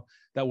right now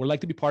that would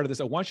like to be part of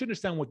this, I want you to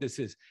understand what this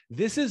is.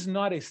 This is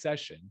not a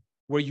session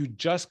where you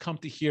just come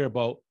to hear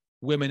about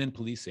women in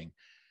policing.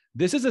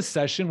 This is a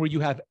session where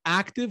you have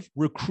active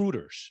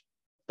recruiters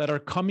that are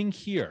coming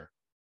here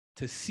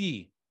to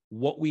see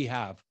what we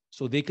have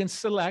so they can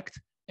select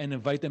and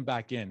invite them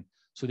back in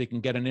so they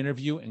can get an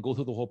interview and go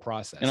through the whole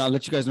process. And I'll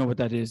let you guys know what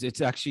that is.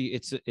 It's actually,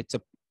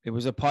 it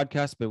was a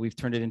podcast, but we've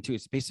turned it into,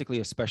 it's basically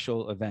a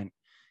special event,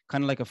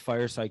 kind of like a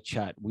fireside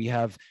chat. We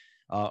have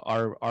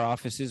our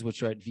offices,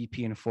 which are at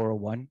VP and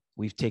 401.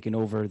 We've taken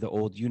over the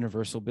old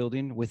Universal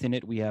building. Within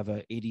it, we have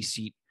a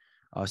 80-seat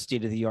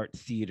state-of-the-art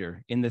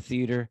theater. In the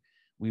theater,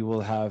 we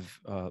will have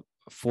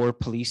 4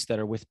 police that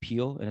are with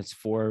Peel, and it's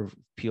 4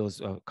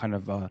 Peel's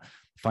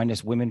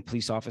finest women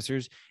police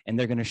officers, and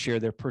they're going to share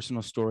their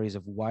personal stories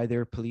of why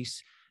they're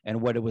police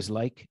and what it was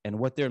like and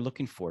what they're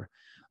looking for.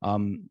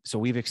 So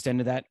we've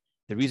extended that.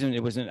 The reason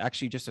it wasn't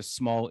actually just a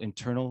small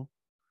internal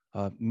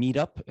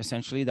meetup,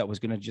 essentially, that was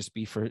going to just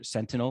be for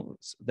Centennial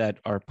that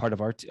are part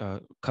of our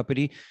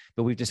company,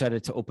 but we've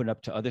decided to open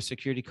up to other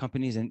security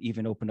companies and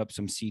even open up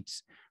some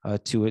seats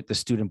to it, the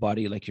student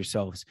body like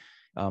yourselves.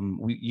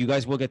 You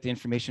guys will get the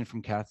information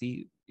from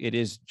Kathy. It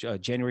is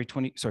February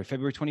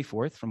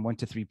 24th from 1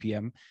 to 3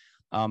 p.m.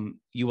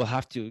 You will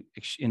have to,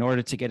 in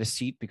order to get a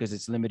seat, because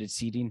it's limited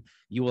seating,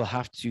 you will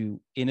have to,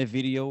 in a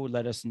video,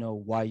 let us know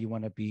why you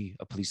want to be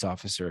a police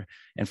officer.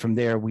 And from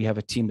there, we have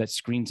a team that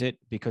screens it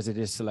because it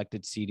is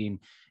selected seating.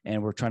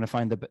 And we're trying to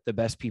find the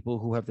best people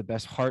who have the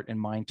best heart and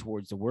mind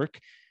towards the work.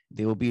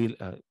 They will be,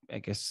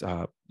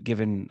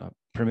 given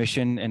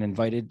permission and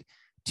invited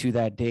to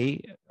that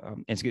day.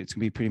 It's going to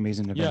be a pretty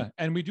amazing event. Yeah,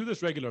 and we do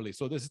this regularly.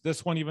 So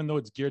this one, even though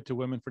it's geared to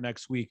women for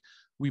next week,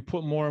 we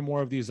put more and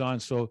more of these on.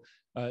 So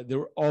there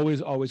are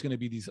always going to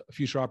be these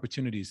future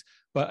opportunities.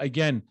 But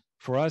again,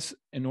 for us,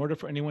 in order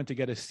for anyone to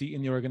get a seat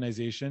in the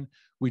organization,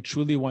 we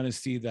truly want to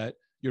see that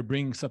you're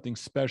bringing something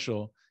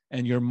special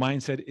and your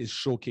mindset is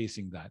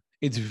showcasing that.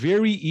 It's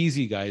very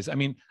easy, guys. I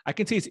mean, I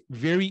can say it's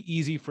very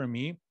easy for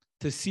me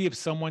to see if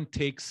someone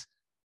takes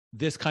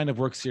this kind of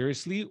work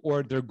seriously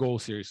or their goal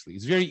seriously.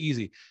 It's very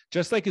easy.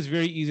 Just like it's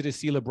very easy to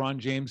see LeBron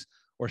James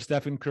or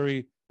Stephen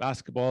Curry,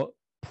 basketball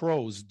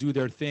pros, do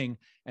their thing,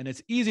 and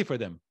it's easy for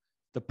them.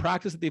 The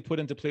practice that they put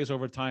into place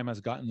over time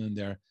has gotten them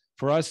there.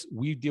 For us,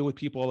 we deal with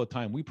people all the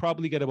time. We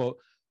probably get about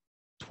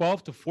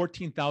 12 to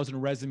 14,000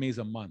 resumes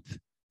a month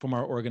from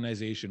our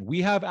organization.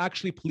 We have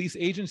actually police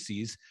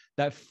agencies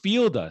that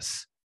field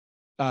us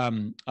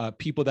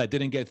people that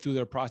didn't get through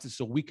their process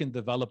so we can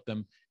develop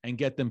them and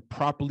get them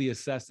properly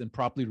assessed and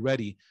properly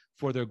ready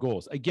for their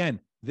goals. Again,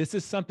 this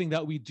is something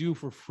that we do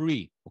for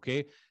free,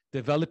 okay?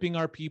 Developing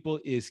our people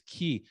is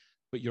key,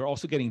 but you're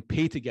also getting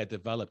paid to get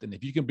developed. And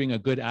if you can bring a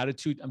good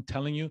attitude, I'm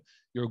telling you,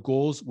 your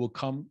goals will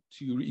come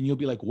to you and you'll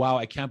be like, wow,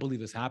 I can't believe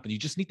this happened. You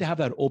just need to have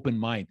that open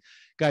mind.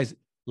 Guys,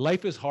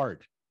 life is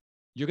hard.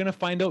 You're going to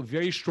find out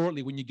very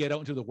shortly when you get out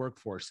into the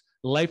workforce.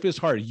 Life is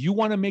hard. You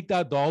want to make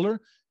that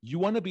dollar. You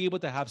want to be able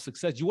to have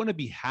success. You want to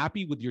be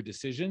happy with your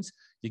decisions.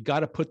 You got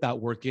to put that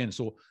work in.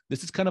 So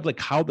this is kind of like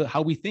how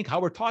we think,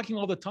 how we're talking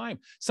all the time.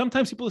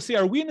 Sometimes people say,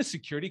 are we in a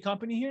security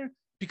company here?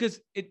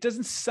 Because it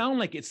doesn't sound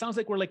like it. It sounds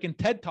like we're like in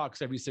TED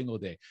Talks every single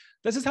day.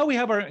 This is how we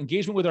have our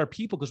engagement with our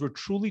people because we're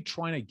truly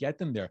trying to get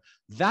them there.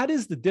 That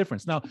is the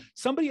difference. Now,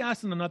 somebody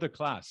asked in another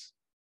class,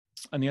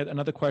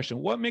 another question,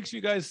 what makes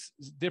you guys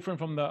different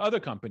from the other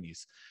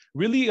companies?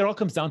 Really, it all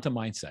comes down to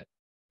mindset.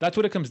 That's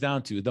what it comes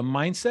down to. The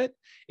mindset,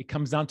 it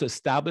comes down to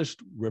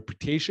established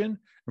reputation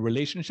and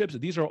relationships.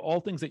 These are all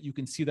things that you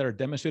can see that are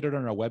demonstrated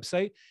on our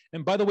website.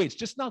 And by the way, it's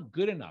just not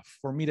good enough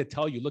for me to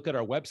tell you, look at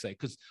our website,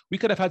 because we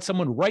could have had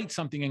someone write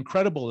something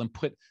incredible and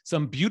put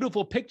some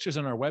beautiful pictures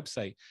on our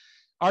website.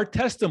 Our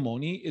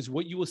testimony is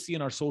what you will see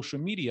in our social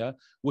media,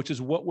 which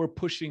is what we're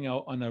pushing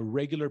out on a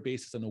regular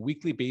basis, on a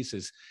weekly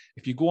basis.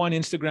 If you go on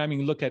Instagram and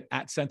you look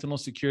at Sentinel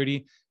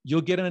Security,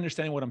 you'll get an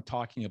understanding of what I'm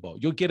talking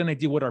about. You'll get an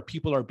idea what our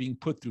people are being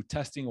put through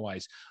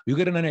testing-wise. You'll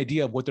get an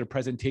idea of what their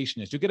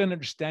presentation is. You'll get an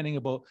understanding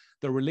about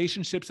the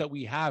relationships that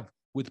we have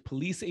with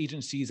police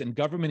agencies and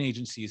government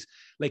agencies.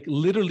 Like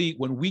literally,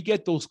 when we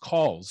get those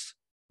calls,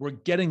 we're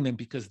getting them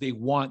because they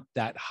want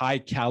that high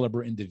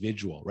caliber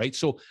individual, right?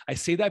 So I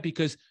say that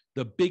because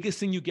the biggest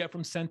thing you get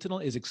from Sentinel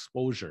is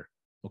exposure,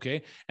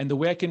 okay? And the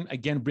way I can,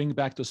 again, bring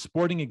back the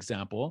sporting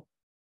example,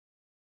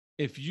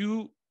 if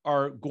you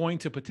are going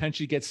to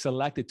potentially get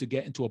selected to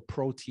get into a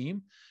pro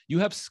team, you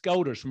have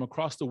scouters from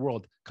across the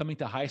world coming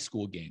to high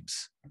school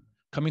games,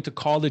 coming to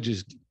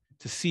colleges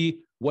to see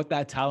what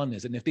that talent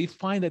is. And if they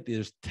find that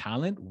there's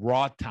talent,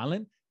 raw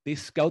talent, they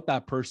scout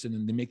that person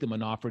and they make them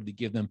an offer to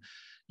give them,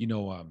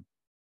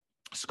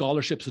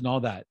 scholarships and all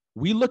that.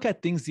 We look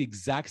at things the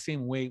exact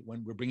same way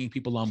when we're bringing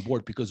people on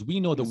board, because we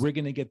know that we're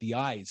going to get the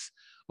eyes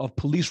of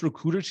police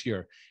recruiters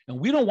here. And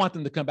we don't want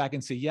them to come back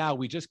and say, yeah,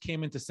 we just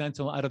came into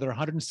Centennial, out of their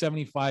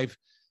 175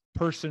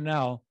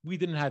 personnel, we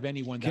didn't have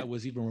anyone that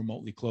was even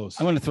remotely close.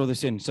 I'm going to throw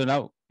this in. So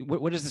now,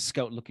 what is the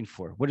scout looking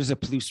for? What is a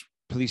police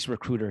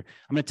recruiter?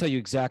 I'm going to tell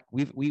you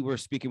we were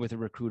speaking with a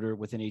recruiter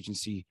with an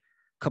agency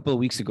a couple of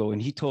weeks ago,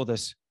 and he told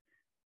us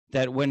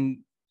that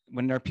when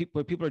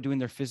people are doing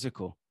their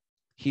physical,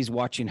 he's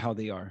watching how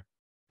they are.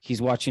 He's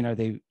watching, are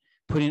they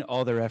putting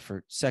all their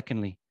effort?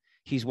 Secondly,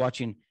 he's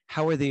watching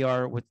how they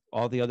are with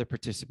all the other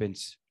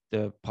participants,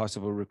 the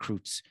possible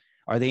recruits.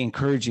 Are they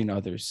encouraging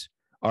others?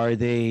 Do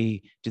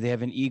they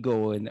have an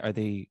ego, and are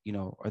they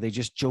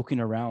just joking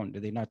around?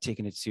 Are they not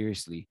taking it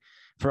seriously?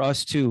 For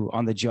us too,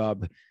 on the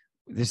job,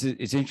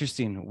 it's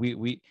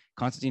interesting.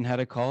 Constantine had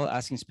a call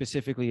asking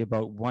specifically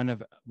about one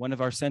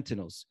of our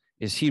sentinels.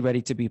 Is he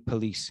ready to be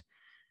police?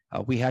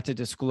 We had to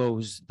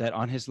disclose that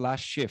on his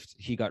last shift,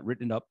 he got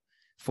written up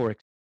for,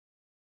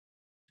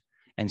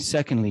 and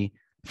secondly,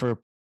 for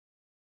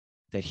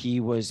that he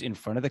was in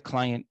front of the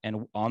client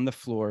and on the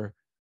floor.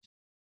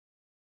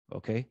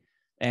 Okay.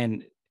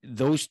 And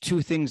those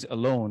two things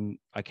alone,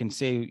 I can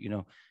say,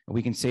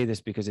 we can say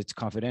this because it's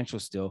confidential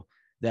still,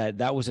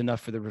 that was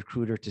enough for the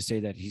recruiter to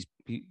say that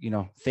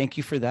thank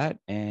you for that.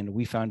 And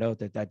we found out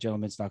that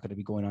gentleman's not going to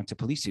be going on to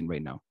policing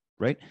right now.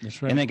 Right.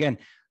 That's right. And again,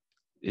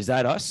 is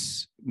that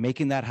us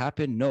making that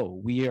happen?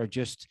 No, we are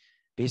just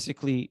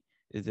basically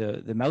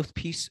the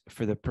mouthpiece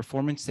for the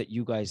performance that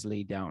you guys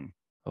lay down.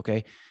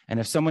 Okay. And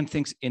if someone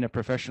thinks in a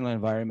professional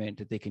environment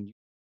that they can,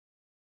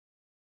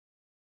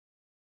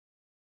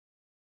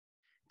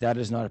 that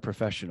is not a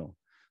professional.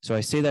 So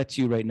I say that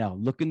to you right now.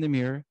 Look in the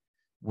mirror.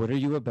 What are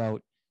you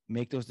about?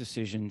 Make those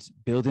decisions,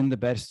 build in the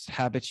best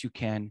habits you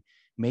can,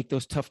 make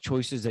those tough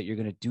choices that you're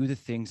going to do the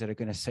things that are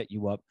going to set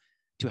you up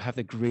to have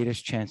the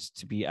greatest chance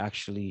to be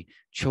actually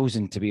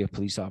chosen to be a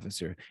police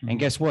officer. Mm-hmm. And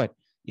guess what?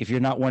 If you're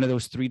not one of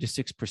those 3 to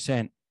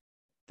 6%,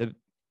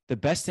 the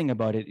best thing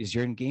about it is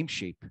you're in game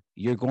shape.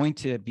 You're going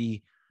to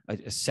be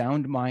a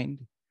sound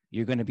mind.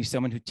 You're going to be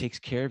someone who takes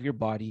care of your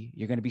body.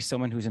 You're going to be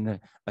someone who's in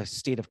a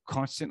state of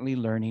constantly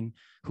learning,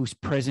 who's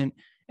present.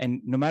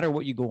 And no matter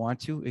what you go on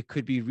to, it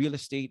could be real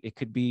estate. It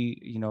could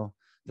be,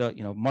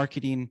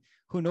 marketing,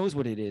 who knows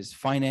what it is,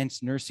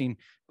 finance, nursing.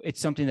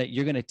 It's something that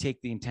you're going to take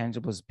the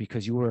intangibles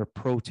because you were a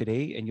pro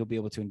today, and you'll be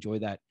able to enjoy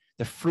that,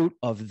 the fruit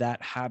of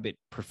that habit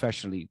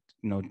professionally,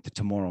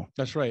 tomorrow.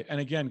 That's right.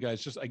 And again,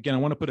 guys, I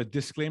want to put a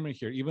disclaimer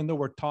here. Even though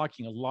we're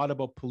talking a lot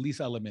about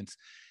police elements,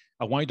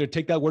 I want you to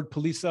take that word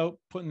police out,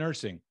 put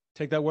nursing,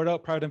 take that word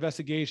out, private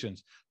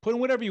investigations, put in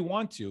whatever you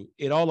want to.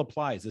 It all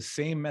applies. The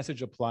same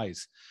message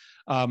applies.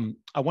 I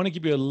want to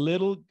give you a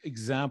little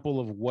example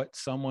of what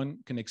someone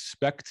can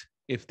expect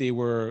if they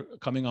were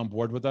coming on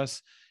board with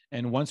us.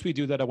 And once we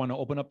do that, I want to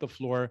open up the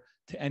floor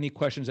to any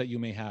questions that you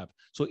may have.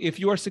 So if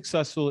you are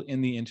successful in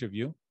the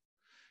interview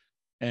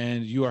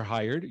and you are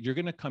hired, you're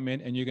going to come in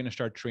and you're going to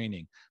start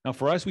training. Now,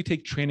 for us, we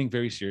take training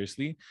very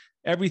seriously.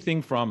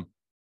 Everything from,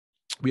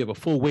 we have a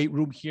full weight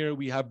room here.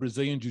 We have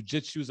Brazilian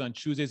jiu-jitsus on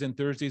Tuesdays and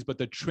Thursdays, but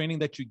the training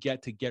that you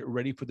get to get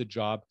ready for the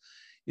job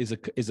is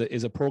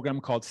a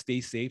program called Stay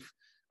Safe,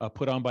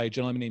 put on by a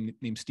gentleman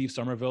named Steve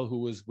Somerville,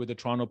 who was with the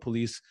Toronto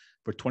Police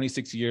for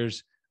 26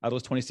 years. Out of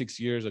those 26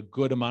 years, a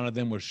good amount of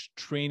them were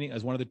training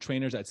as one of the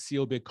trainers at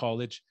CO Big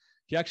College.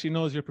 He actually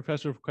knows your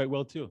professor quite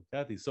well too,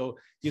 Kathy. So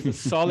he's a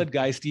solid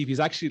guy, Steve.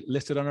 He's actually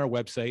listed on our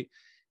website.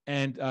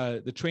 And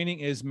the training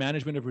is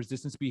management of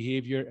resistance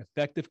behavior,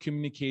 effective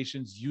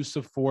communications, use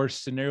of force,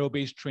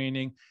 scenario-based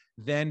training.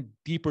 Then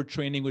deeper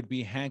training would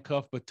be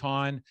handcuff,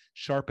 baton,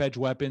 sharp edge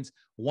weapons.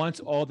 Once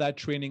all that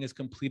training is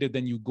completed,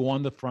 then you go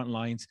on the front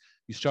lines.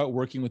 You start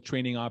working with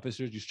training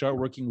officers. You start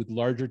working with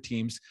larger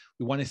teams.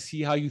 We want to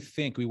see how you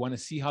think. We want to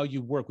see how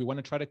you work. We want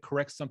to try to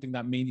correct something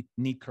that may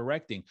need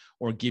correcting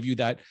or give you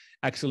that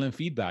excellent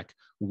feedback.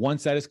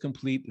 Once that is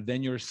complete,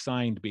 then you're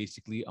assigned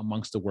basically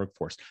amongst the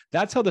workforce.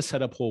 That's how the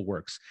setup whole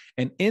works.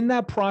 And in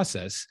that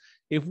process,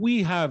 if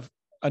we have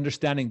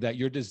understanding that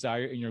your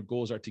desire and your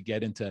goals are to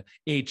get into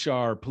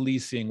HR,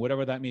 policing,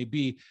 whatever that may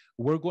be,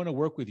 we're going to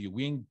work with you.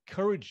 We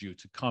encourage you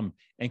to come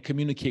and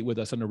communicate with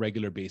us on a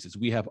regular basis.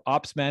 We have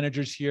ops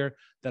managers here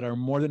that are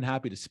more than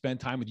happy to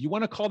spend time with you. You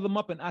want to call them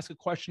up and ask a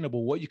question about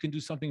what you can do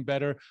something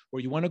better,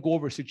 or you want to go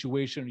over a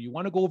situation, or you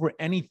want to go over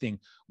anything,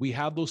 we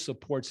have those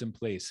supports in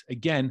place.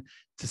 Again,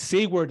 to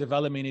say we're a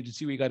development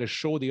agency, we got to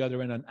show the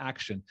other end on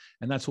action,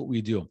 and that's what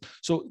we do.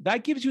 So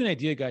that gives you an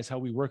idea, guys, how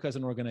we work as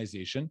an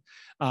organization.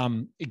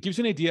 It gives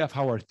you an idea of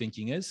how our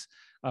thinking is.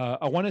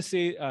 I want to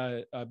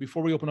say,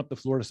 before we open up the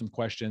floor to some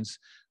questions,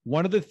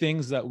 one of the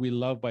things that we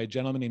love by a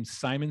gentleman named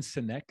Simon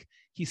Sinek,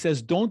 He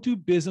says, don't do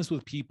business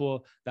with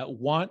people that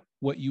want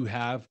what you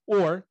have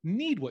or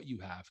need what you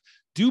have.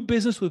 Do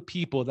business with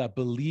people that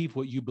believe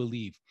what you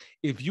believe.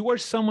 If you are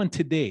someone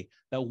today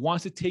that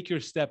wants to take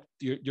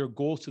your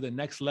goals to the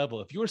next level,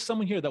 if you are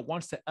someone here that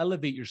wants to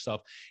elevate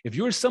yourself, if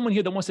you're someone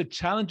here that wants to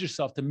challenge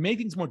yourself to make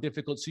things more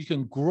difficult so you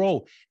can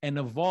grow and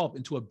evolve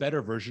into a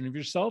better version of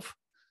yourself,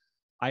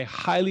 I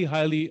highly,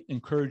 highly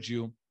encourage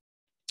you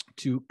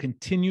to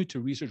continue to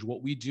research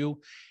what we do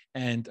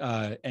and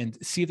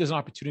see if there's an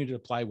opportunity to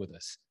apply with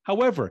us.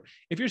 However,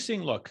 if you're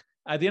saying, look,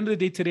 at the end of the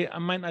day today, I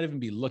might not even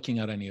be looking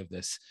at any of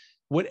this.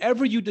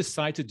 Whatever you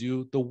decide to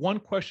do, the one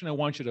question I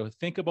want you to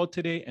think about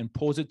today and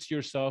pose it to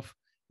yourself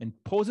and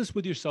pose this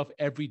with yourself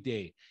every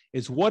day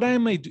is what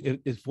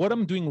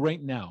I'm doing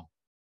right now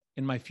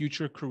in my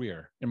future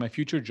career, in my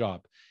future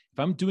job. If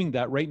I'm doing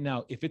that right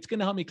now, if it's going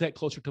to help me get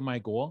closer to my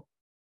goal,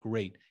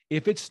 great.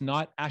 If it's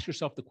not, ask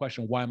yourself the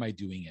question, why am I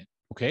doing it?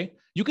 Okay.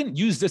 You can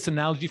use this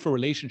analogy for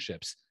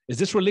relationships. Is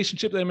this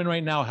relationship that I'm in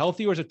right now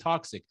healthy or is it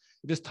toxic?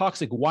 If it's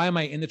toxic, why am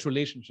I in this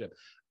relationship?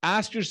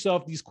 Ask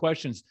yourself these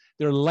questions.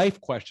 They're life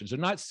questions. They're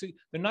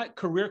not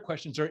career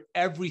questions. They're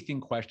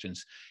everything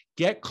questions.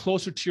 Get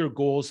closer to your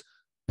goals.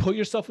 Put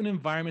yourself in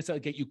environments that will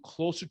get you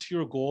closer to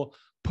your goal.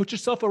 Put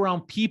yourself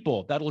around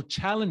people that will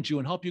challenge you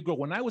and help you grow.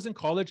 When I was in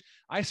college,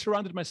 I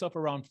surrounded myself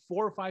around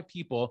 4 or 5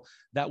 people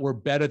that were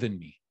better than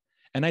me.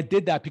 And I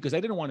did that because I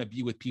didn't want to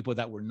be with people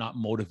that were not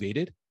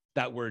motivated,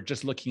 that were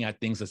just looking at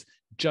things as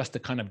just to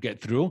kind of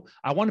get through.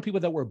 I wanted people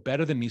that were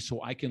better than me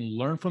so I can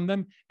learn from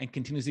them and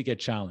continuously get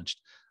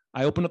challenged.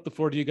 I open up the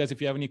floor to you guys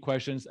if you have any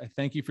questions. I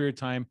thank you for your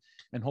time,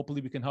 and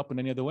hopefully we can help in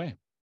any other way.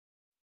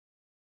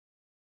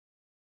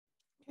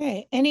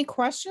 Okay, any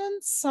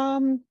questions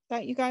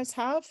that you guys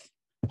have?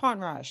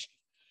 Panraj.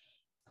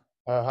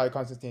 Hi,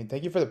 Constantine.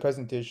 Thank you for the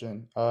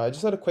presentation. I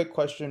just had a quick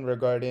question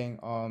regarding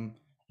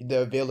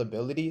the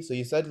availability. So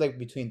you said like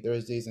between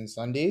Thursdays and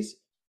Sundays.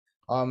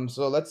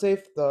 So let's say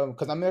if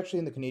because I'm actually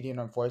in the Canadian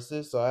Armed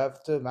Forces, so I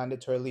have to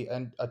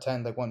mandatorily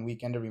attend like one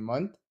weekend every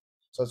month.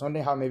 So I was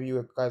wondering how maybe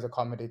you guys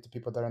accommodate the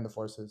people that are in the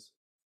forces.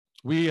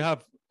 We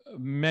have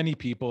many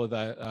people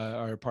that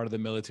are part of the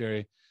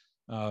military.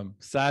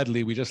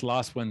 Sadly, we just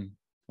lost one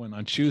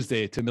on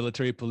Tuesday to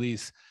military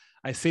police.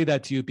 I say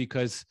that to you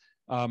because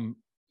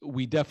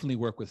we definitely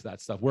work with that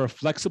stuff. We're a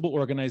flexible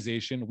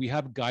organization. We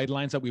have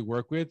guidelines that we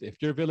work with.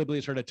 If your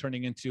availability started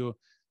turning into,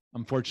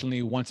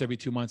 unfortunately, once every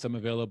 2 months I'm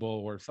available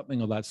or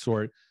something of that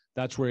sort,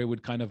 that's where it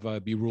would kind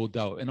of be ruled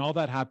out. And all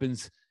that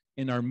happens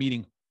in our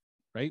meeting,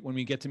 right? When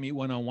we get to meet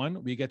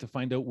one-on-one, we get to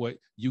find out what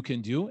you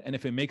can do. And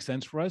if it makes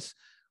sense for us,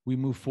 we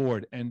move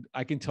forward. And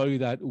I can tell you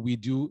that we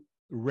do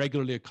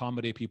regularly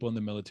accommodate people in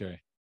the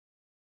military.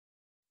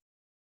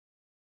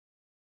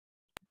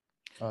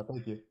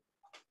 Thank you.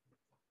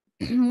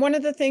 One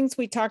of the things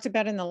we talked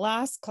about in the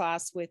last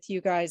class with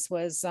you guys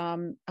was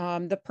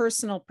the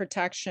personal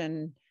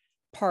protection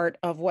part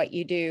of what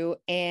you do.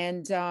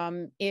 And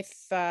if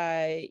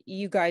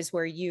you guys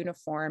wear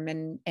uniform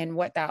and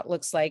what that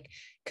looks like,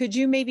 could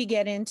you maybe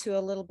get into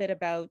a little bit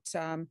about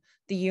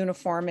the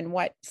uniform and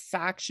what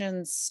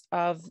factions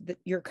of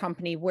your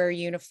company wear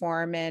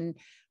uniform? And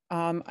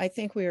I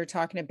think we were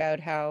talking about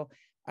how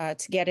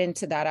to get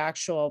into that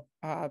actual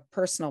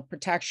personal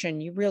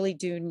protection, you really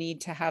do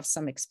need to have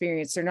some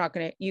experience.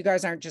 You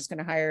guys aren't just going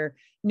to hire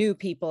new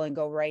people and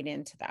go right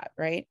into that,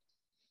 right?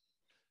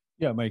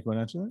 Yeah, Mike, want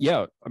to answer that?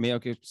 Yeah, I mean,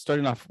 okay,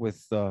 starting off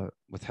with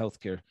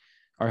healthcare.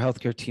 Our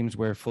healthcare teams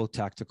wear full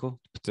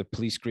tactical. It's a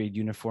police grade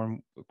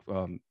uniform,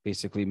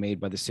 basically made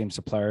by the same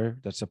supplier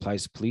that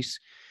supplies police.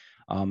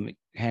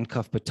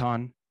 Handcuff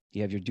baton,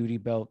 you have your duty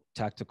belt,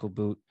 tactical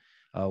boot.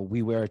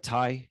 We wear a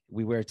tie.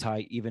 We wear a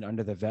tie even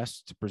under the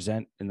vest to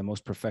present in the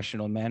most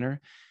professional manner.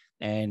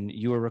 And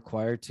you are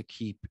required to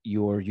keep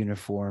your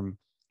uniform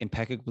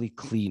impeccably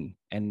clean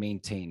and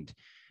maintained.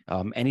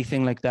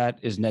 Anything like that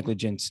is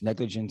negligence.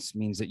 Negligence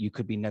means that you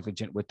could be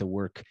negligent with the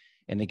work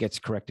and it gets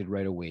corrected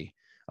right away.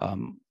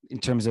 In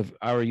terms of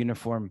our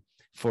uniform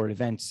for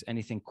events,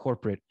 anything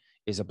corporate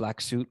is a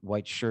black suit,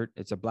 white shirt.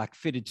 It's a black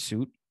fitted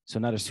suit. So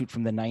not a suit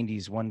from the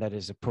 90s, one that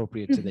is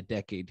appropriate to the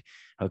decade.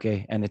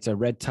 Okay. And it's a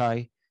red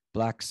tie,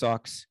 black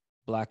socks,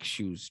 black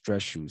shoes,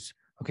 dress shoes.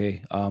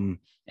 Okay.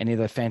 Any of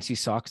the fancy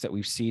socks that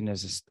we've seen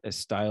as a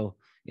style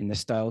in the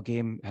style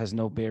game has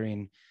no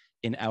bearing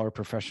in our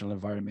professional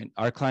environment.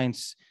 Our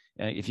clients,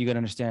 if you got to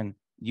understand,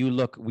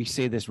 we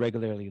say this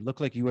regularly, look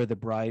like you are the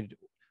bride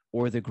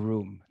or the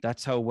groom.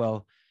 That's how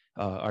well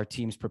our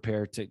teams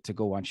prepare to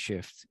go on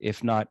shift.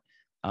 If not,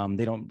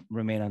 they don't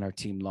remain on our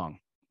team long.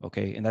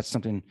 Okay. And that's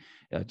something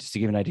just to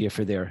give an idea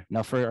for there.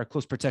 Now for our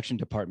close protection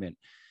department,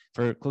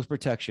 for close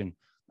protection,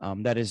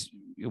 that is,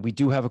 we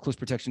do have a close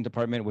protection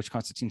department, which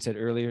Constantine said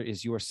earlier,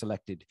 is you are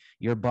selected.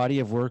 Your body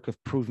of work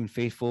of proving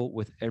faithful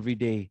with every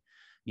day.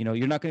 You know,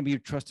 you're not going to be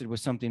trusted with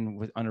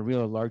something on a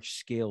real large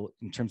scale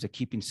in terms of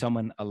keeping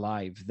someone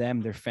alive,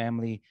 them, their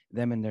family,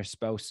 them and their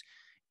spouse,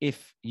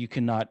 if you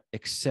cannot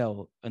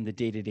excel on the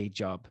day-to-day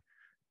job.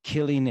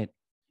 Killing it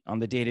on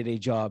the day-to-day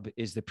job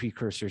is the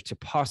precursor to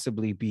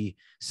possibly be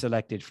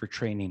selected for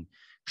training.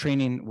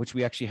 training, which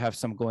we actually have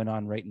some going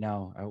on right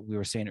now. We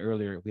were saying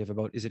earlier, we have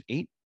about, is it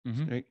 8?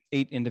 Right?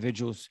 8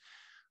 individuals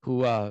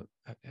who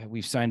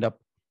we've signed up,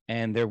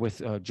 and they're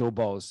with Joe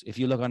Balls. If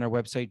you look on our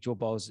website, Joe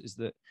Balls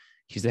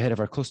he's the head of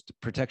our close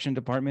protection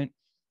department.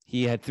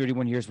 He had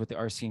 31 years with the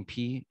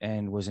RCMP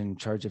and was in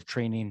charge of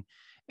training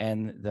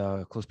and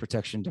the close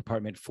protection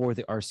department for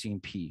the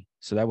RCMP.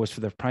 So that was for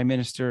the Prime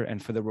Minister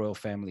and for the royal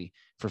family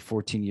for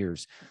 14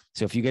 years.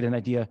 So if you get an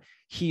idea,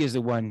 he is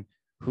the one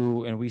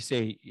who, and we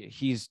say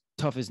he's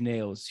tough as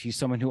nails. He's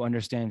someone who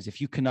understands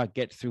if you cannot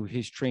get through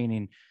his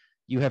training,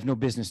 you have no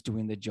business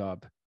doing the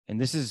job.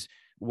 And this is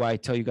why I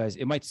tell you guys,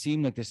 it might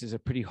seem like this is a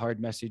pretty hard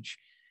message.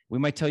 We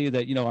might tell you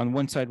that, on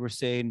one side, we're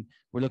saying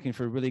we're looking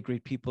for really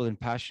great people and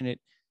passionate,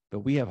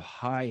 but we have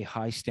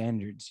high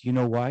standards. You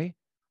know why?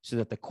 So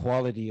that the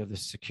quality of the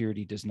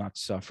security does not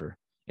suffer.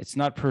 It's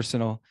not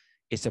personal.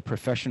 It's a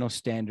professional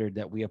standard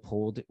that we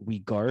uphold, we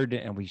guard,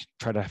 and we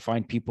try to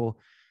find people.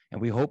 And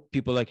we hope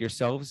people like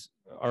yourselves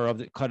are of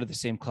the cut of the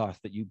same cloth,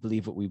 that you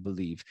believe what we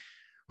believe.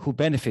 Who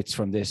benefits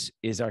from this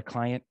is our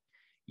client.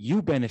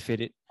 You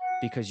benefit it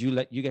because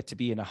you get to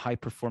be in a high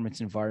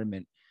performance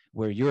environment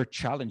where you're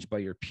challenged by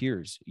your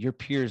peers. Your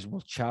peers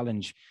will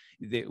challenge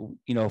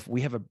if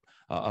we have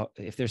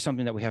if there's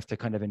something that we have to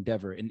kind of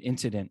endeavor, an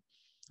incident.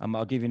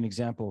 I'll give you an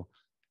example.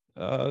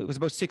 It was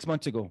about 6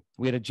 months ago.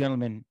 We had a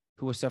gentleman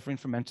who was suffering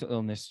from mental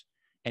illness,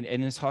 and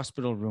in his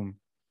hospital room,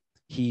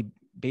 he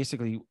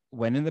basically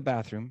went in the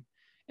bathroom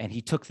and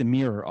he took the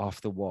mirror off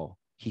the wall.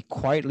 He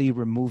quietly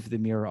removed the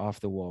mirror off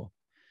the wall.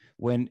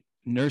 When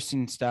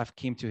nursing staff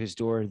came to his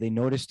door, they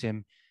noticed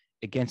him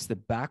against the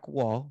back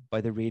wall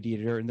by the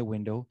radiator in the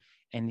window,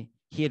 and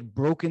he had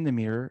broken the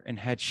mirror and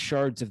had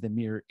shards of the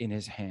mirror in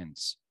his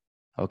hands.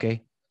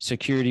 Okay.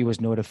 Security was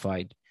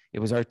notified. It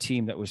was our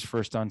team that was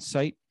first on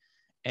site,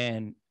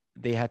 and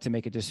they had to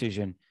make a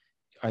decision.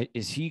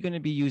 Is he going to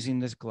be using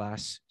this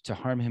glass to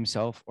harm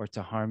himself or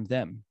to harm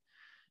them?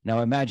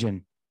 Now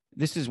imagine,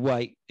 this is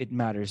why it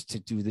matters to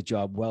do the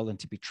job well and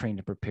to be trained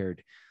and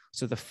prepared.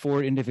 So the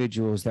 4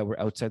 individuals that were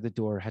outside the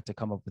door had to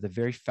come up with a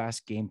very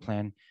fast game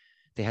plan.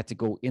 They had to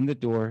go in the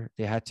door.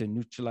 They had to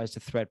neutralize the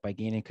threat by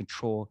gaining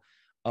control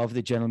of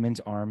the gentleman's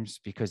arms,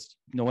 because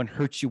no one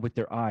hurts you with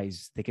their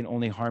eyes. They can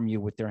only harm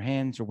you with their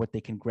hands or what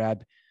they can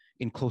grab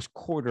in close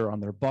quarter on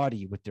their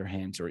body with their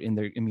hands or in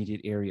their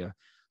immediate area.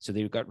 So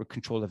they got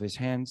control of his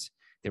hands.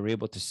 They were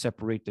able to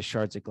separate the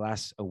shards of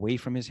glass away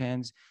from his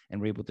hands, and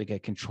were able to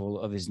get control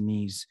of his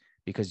knees,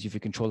 because if you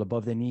control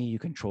above the knee, you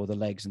control the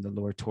legs and the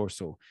lower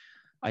torso.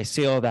 I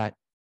say all that.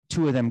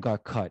 2 of them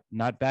got cut,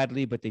 not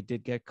badly, but they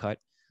did get cut.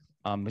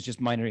 It's just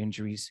minor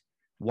injuries.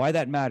 Why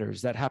that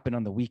matters, that happened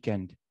on the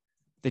weekend.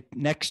 The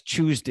next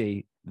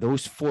Tuesday,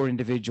 those 4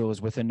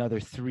 individuals with another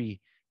 3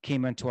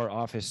 came into our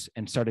office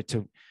and started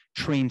to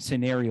train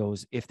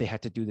scenarios if they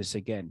had to do this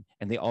again.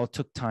 And they all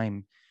took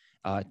time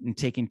in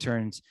taking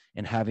turns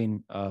and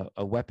having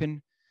a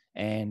weapon,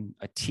 and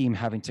a team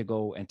having to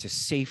go and to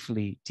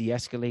safely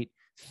de-escalate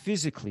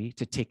physically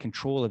to take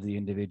control of the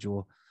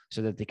individual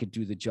so that they could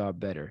do the job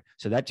better.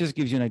 So that just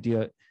gives you an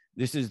idea.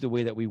 This is the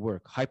way that we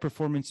work. High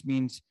performance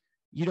means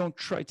you don't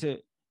try to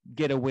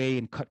get away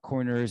and cut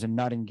corners and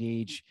not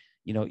engage.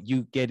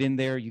 You get in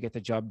there, you get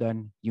the job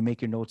done, you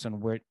make your notes on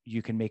where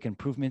you can make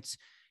improvements,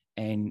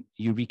 and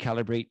you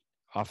recalibrate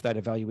off that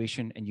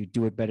evaluation, and you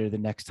do it better the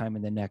next time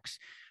and the next.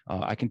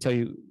 I can tell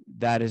you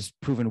that has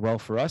proven well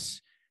for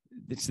us.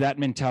 It's that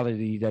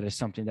mentality that is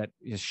something that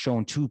is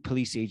shown to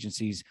police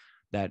agencies,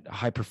 that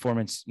high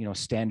performance,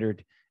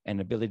 standard and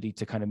ability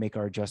to kind of make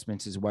our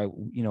adjustments is why,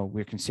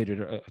 we're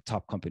considered a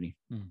top company.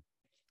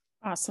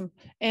 Awesome.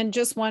 And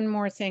just one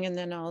more thing, and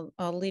then I'll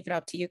leave it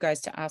up to you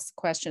guys to ask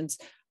questions.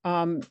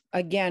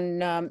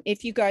 Again,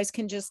 if you guys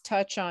can just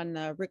touch on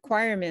the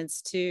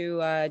requirements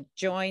to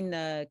join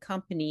the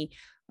company.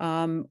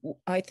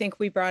 I think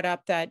we brought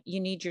up that you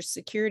need your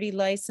security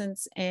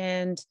license,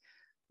 and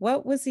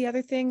what was the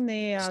other thing?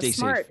 The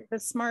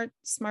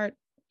smart.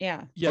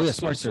 Yeah. Yeah.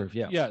 Smart Serve.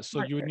 Yeah. Yeah.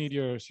 So you would need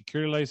your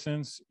security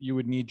license. You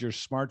would need your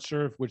Smart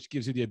Serve, which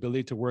gives you the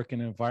ability to work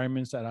in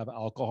environments that have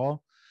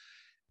alcohol.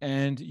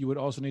 And you would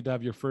also need to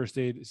have your first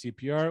aid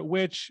CPR,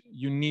 which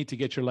you need to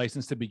get your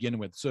license to begin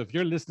with. So if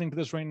you're listening to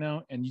this right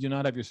now and you do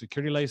not have your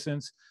security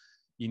license,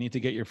 you need to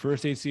get your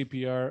first aid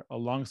CPR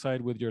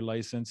alongside with your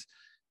license.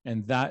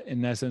 And that,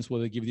 in essence,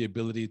 will give you the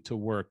ability to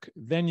work.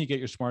 Then you get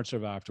your Smart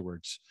Serve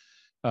afterwards.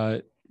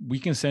 We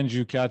can send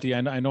you, Kathy,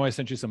 and I know I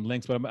sent you some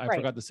links, but I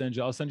forgot to send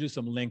you. I'll send you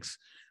some links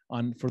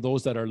for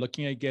those that are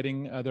looking at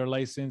getting their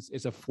license.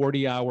 It's a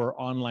 40-hour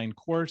online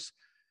course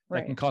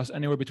that can cost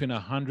anywhere between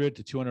 $100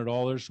 to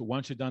 $200.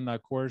 Once you've done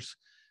that course,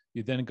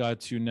 you then got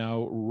to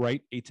now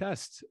write a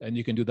test, and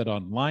you can do that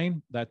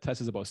online. That test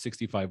is about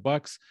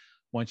 $65.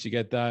 Once you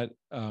get that,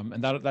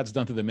 and that's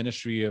done through the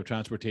Ministry of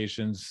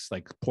Transportation's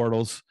like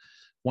portals.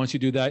 Once you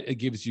do that, it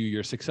gives you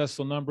your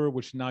successful number,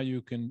 which now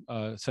you can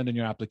send in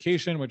your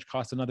application, which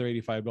costs another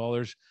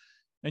 $85,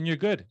 and you're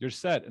good. You're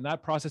set. And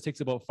that process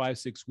takes about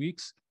 5-6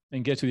 weeks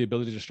and gets you the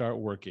ability to start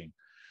working.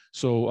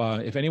 So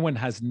if anyone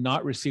has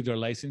not received their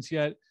license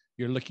yet,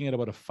 you're looking at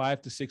about a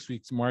 5 to 6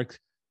 weeks mark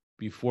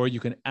before you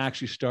can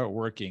actually start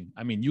working.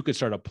 I mean, you could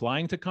start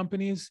applying to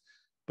companies,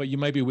 but you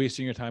might be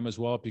wasting your time as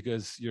well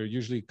because you're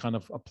usually kind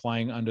of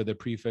applying under the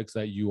prefix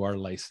that you are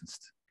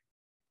licensed.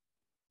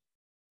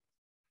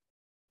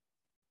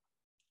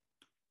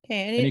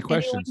 Okay. Any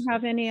questions? Anyone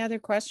have any other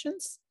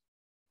questions?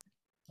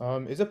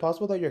 Is it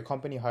possible that your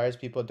company hires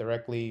people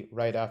directly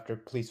right after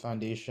police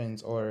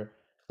foundations, or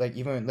like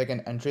even like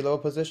an entry level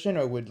position,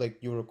 or would like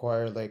you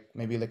require like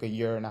maybe like a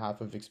year and a half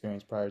of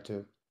experience prior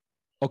to?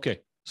 Okay.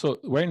 So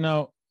right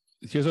now,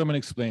 here's what I'm going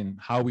to explain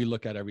how we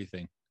look at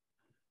everything.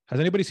 Has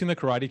anybody seen the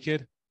Karate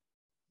Kid?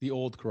 The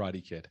old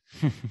Karate Kid,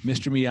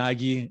 Mr.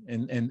 Miyagi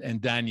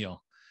and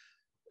Daniel.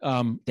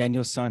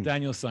 Daniel's son.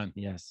 Daniel's son.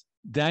 Yes.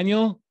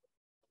 Daniel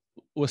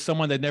was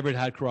someone that never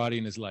had karate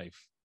in his life.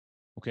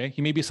 Okay.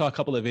 He maybe saw a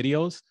couple of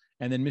videos,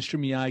 and then Mr.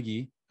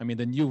 Miyagi, I mean,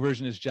 the new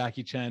version is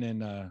Jackie Chan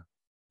and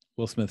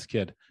Will Smith's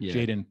kid, Yeah.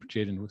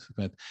 Jaden Will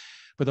Smith.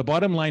 But the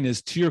bottom line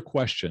is, to your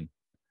question,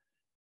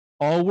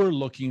 all we're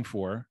looking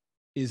for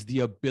is the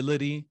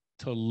ability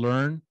to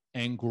learn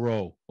and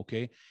grow.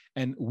 Okay.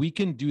 And we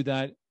can do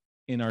that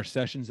in our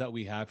sessions that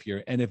we have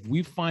here. And if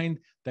we find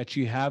that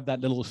you have that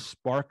little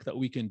spark that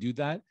we can do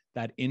that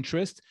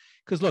interest,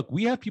 because look,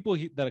 we have people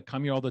that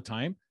come here all the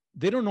time.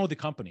 They don't know the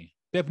company.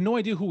 They have no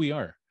idea who we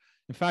are.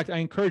 In fact, I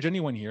encourage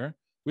anyone here.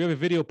 We have a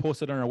video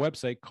posted on our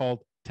website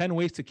called 10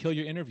 Ways to Kill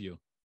Your Interview.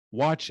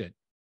 Watch it.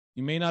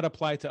 You may not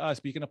apply to us,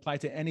 but you can apply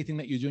to anything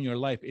that you do in your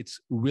life. It's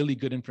really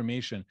good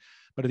information.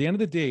 But at the end of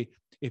the day,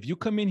 if you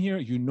come in here,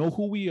 you know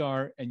who we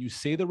are, and you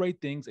say the right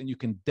things, and you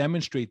can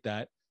demonstrate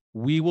that,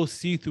 we will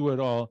see through it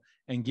all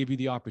and give you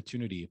the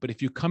opportunity. But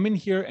if you come in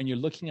here and you're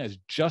looking at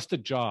just a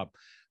job,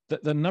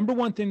 the number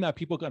one thing that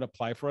people got to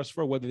apply for us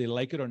for, whether they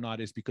like it or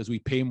not, is because we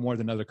pay more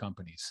than other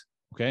companies.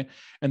 Okay.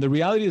 And the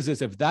reality is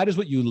this: if that is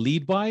what you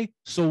lead by,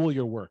 so will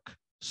your work,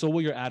 so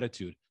will your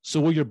attitude, so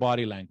will your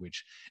body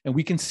language. And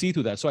we can see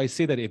through that. So I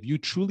say that if you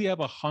truly have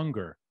a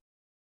hunger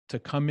to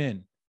come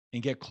in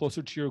and get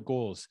closer to your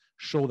goals,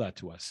 show that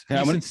to us.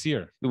 Be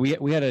sincere.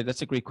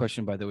 That's a great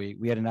question, by the way.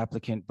 We had an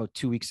applicant about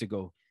 2 weeks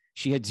ago.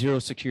 She had zero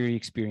security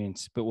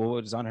experience, but what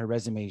was on her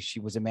resume, she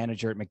was a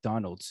manager at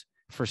McDonald's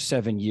for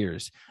 7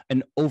 years,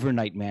 an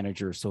overnight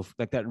manager. So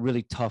like that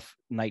really tough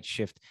night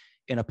shift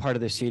in a part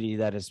of the city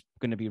that is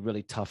going to be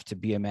really tough to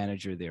be a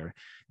manager there.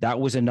 That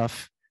was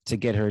enough to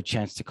get her a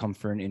chance to come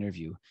for an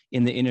interview.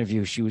 In the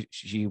interview,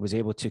 she was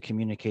able to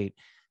communicate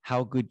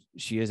how good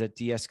she is at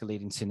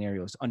de-escalating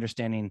scenarios,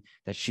 understanding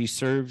that she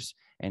serves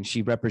and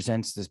she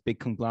represents this big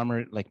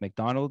conglomerate like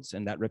McDonald's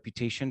and that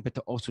reputation, but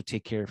to also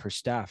take care of her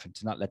staff and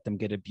to not let them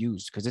get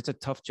abused, because it's a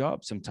tough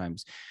job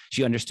sometimes.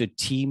 She understood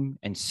team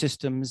and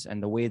systems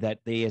and the way that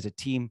they as a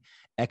team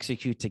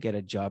execute to get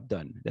a job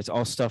done. That's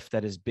all stuff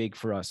that is big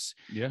for us.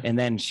 Yeah. And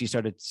then she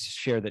started to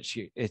share that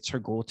it's her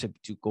goal to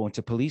go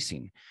into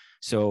policing.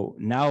 So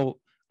now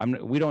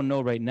we don't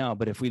know right now,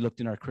 but if we looked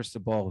in our crystal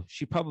ball,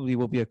 she probably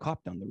will be a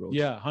cop down the road.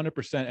 Yeah,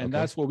 100%. And Okay.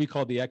 that's what we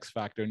call the X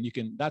factor. And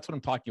that's what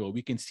I'm talking about.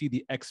 We can see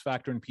the X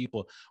factor in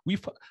people.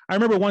 I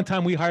remember one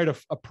time we hired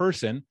a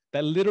person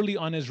that literally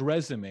on his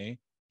resume,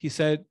 he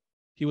said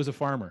he was a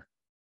farmer.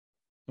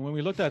 And when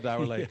we looked at that,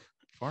 we're like,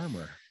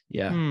 farmer.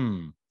 Yeah.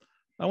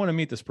 I want to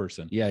meet this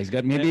person. Yeah,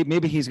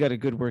 maybe he's got a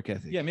good work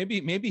ethic. Yeah,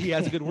 maybe he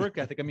has a good work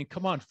ethic. I mean,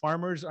 come on,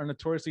 farmers are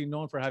notoriously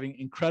known for having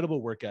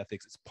incredible work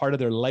ethics. It's part of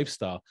their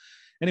lifestyle.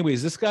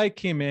 Anyways, this guy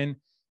came in,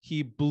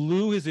 he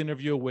blew his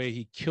interview away,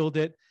 he killed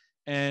it,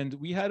 and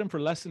we had him for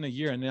less than a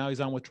year, and now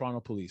he's on with Toronto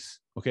Police.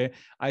 Okay,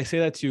 I say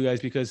that to you guys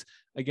because,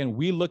 again,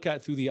 we look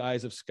at through the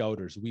eyes of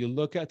scouters. We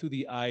look at through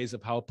the eyes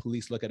of how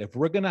police look at it. If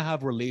we're going to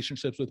have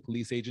relationships with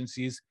police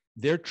agencies,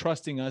 they're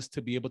trusting us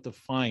to be able to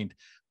find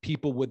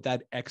people with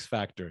that X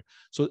factor.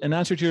 So in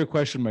answer to your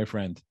question, my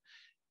friend,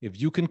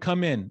 if you can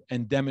come in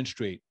and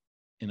demonstrate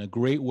in a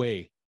great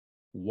way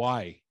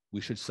why we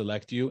should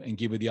select you and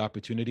give you the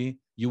opportunity,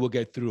 you will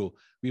get through.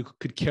 We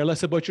could care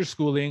less about your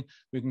schooling.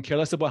 We can care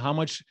less about how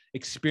much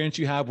experience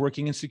you have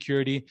working in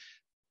security,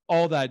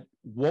 all that.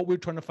 What we're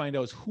trying to find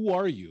out is, who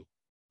are you?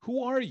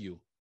 Who are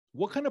you?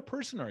 What kind of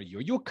person are you?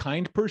 Are you a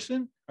kind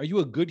person? Are you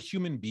a good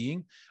human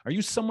being? Are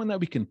you someone that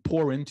we can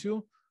pour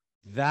into?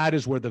 That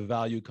is where the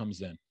value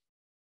comes in.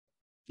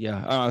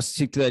 Yeah, I'll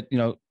speak to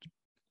that,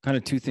 kind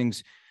of two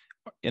things.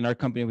 In our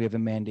company, we have a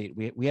mandate.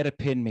 We had a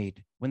pin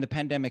made when the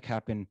pandemic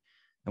happened,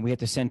 and we had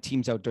to send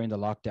teams out during the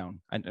lockdown.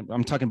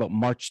 I'm talking about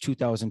March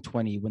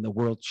 2020 when the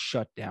world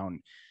shut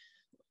down.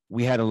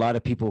 We had a lot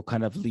of people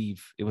kind of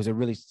leave. It was a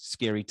really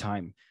scary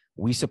time.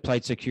 We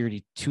supplied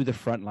security to the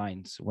front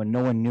lines when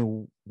no one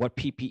knew what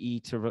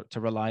PPE to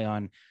rely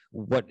on.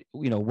 What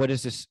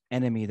is this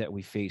enemy that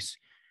we face?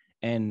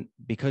 And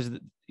because,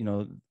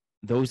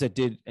 those that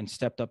did and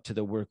stepped up to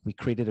the work, we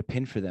created a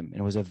pin for them.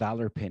 And it was a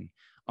Valor pin.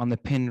 On the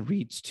pin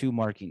reads two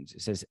markings.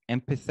 It says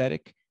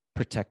empathetic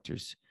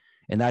protectors.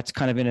 And that's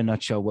kind of in a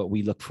nutshell what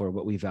we look for,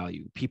 what we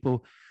value.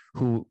 People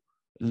who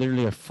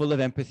literally are full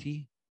of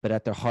empathy, but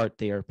at their heart,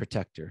 they are a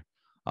protector.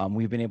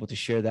 We've been able to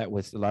share that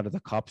with a lot of the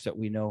cops that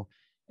we know.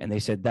 And they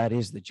said that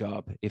is the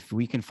job. If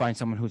we can find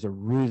someone who's a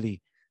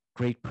really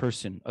great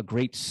person, a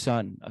great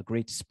son, a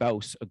great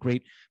spouse, a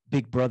great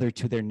big brother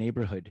to their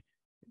neighborhood.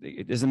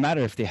 It doesn't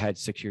matter if they had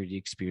security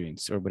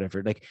experience or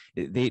whatever. Like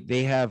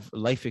they have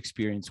life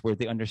experience where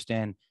they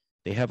understand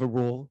they have a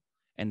role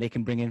and they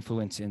can bring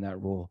influence in that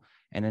role.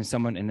 And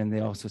then they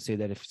also say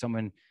that if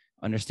someone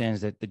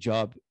understands that the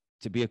job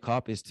to be a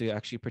cop is to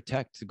actually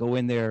protect, to go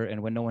in there,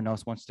 and when no one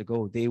else wants to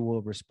go, they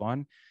will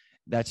respond.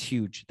 That's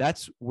huge.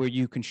 That's where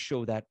you can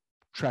show that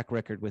track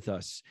record with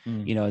us,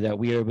 that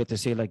we are able to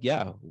say, like,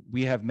 yeah,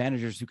 we have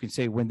managers who can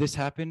say, when this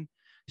happened,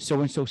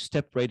 so and so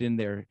stepped right in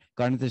there,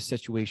 got into this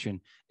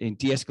situation and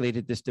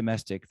de-escalated this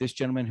domestic. This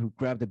gentleman who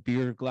grabbed a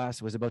beer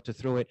glass, was about to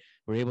throw it,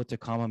 we're able to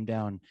calm him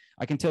down.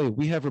 I can tell you,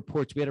 we have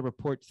reports. We had a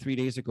report 3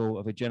 days ago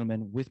of a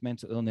gentleman with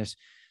mental illness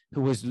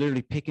who was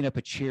literally picking up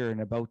a chair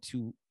and about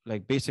to,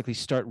 like, basically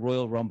start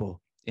Royal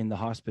Rumble in the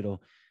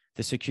hospital.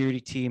 The security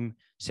team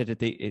said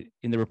that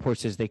in the report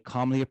says they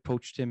calmly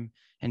approached him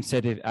and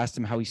asked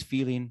him how he's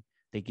feeling.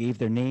 They gave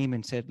their name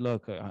and said,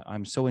 look,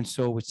 I'm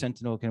so-and-so with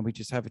Centennial. Can we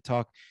just have a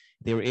talk?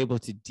 They were able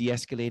to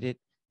de-escalate it.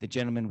 The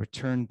gentleman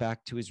returned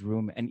back to his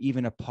room and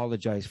even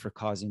apologized for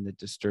causing the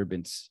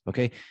disturbance.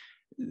 Okay.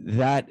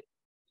 That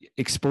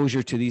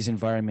exposure to these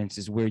environments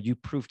is where you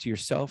prove to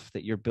yourself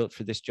that you're built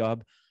for this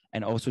job,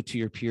 and also to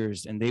your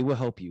peers, and they will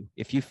help you.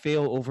 If you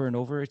fail over and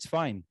over, it's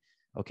fine.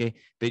 Okay.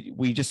 But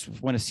we just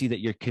want to see that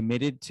you're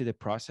committed to the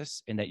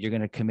process and that you're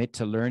going to commit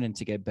to learn and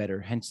to get better,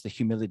 hence the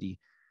humility.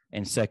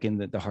 And second,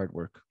 the hard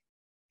work.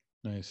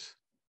 Nice.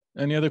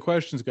 Any other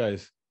questions,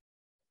 guys?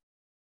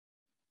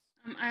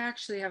 I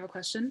actually have a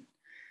question.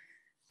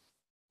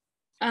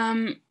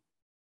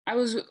 I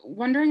was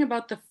wondering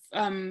about the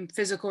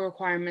physical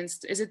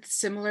requirements. Is it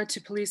similar to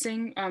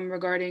policing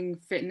regarding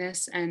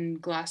fitness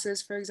and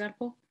glasses, for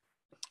example?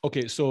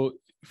 Okay, so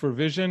for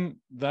vision,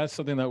 that's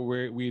something that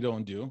we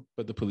don't do,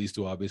 but the police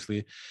do,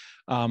 obviously.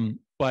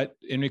 But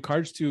in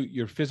regards to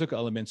your physical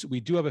elements, we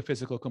do have a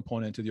physical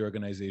component to the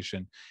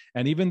organization.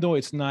 And even though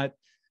it's not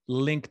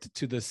linked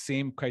to the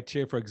same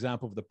criteria, for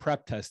example, the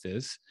prep test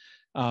is,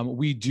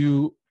 we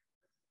do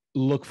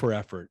look for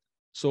effort.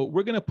 So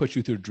we're going to put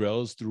you through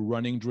drills, through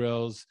running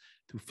drills,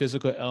 through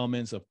physical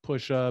elements of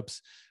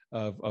push-ups,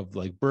 of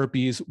like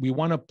burpees. We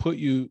want to put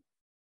you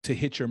to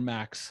hit your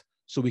max,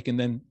 so we can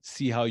then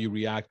see how you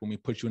react when we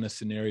put you in a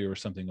scenario or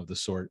something of the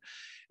sort.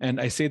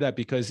 And I say that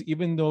because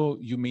even though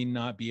you may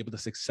not be able to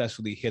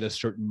successfully hit a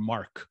certain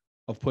mark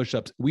of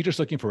push-ups, we're just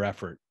looking for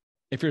effort.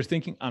 If you're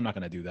thinking, I'm not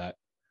going to do that,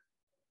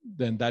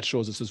 then that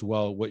shows us as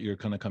well what you're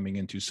kind of coming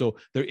into. So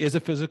there is a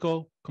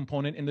physical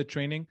component in the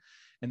training,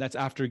 and that's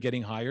after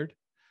getting hired.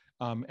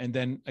 And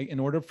then in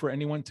order for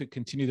anyone to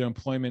continue their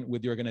employment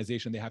with the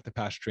organization, they have to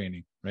pass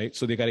training, right?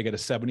 So they got to get a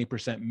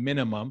 70%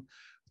 minimum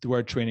through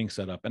our training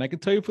setup. And I can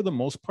tell you, for the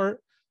most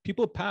part,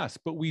 people pass,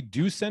 but we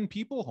do send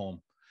people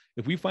home.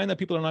 If we find that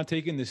people are not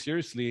taking this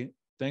seriously,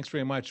 thanks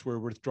very much. We're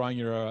withdrawing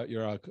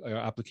your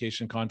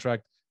application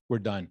contract. We're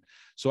done.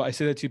 So I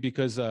say that to you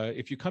because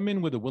if you come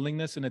in with a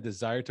willingness and a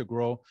desire to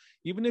grow,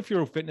 even if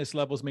your fitness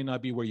levels may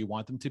not be where you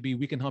want them to be,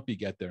 we can help you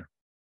get there.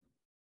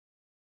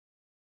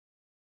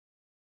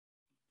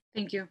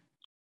 Thank you.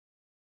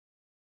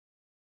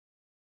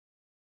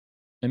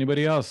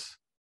 Anybody else?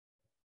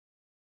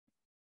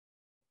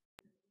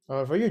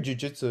 For your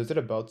jiu-jitsu, is it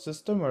a belt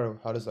system or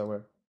how does that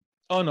work?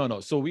 Oh, no.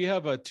 So we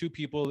have 2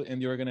 people in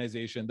the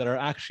organization that are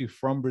actually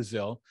from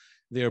Brazil.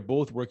 They are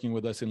both working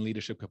with us in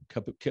leadership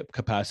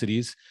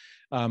capacities.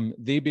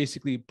 They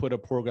basically put a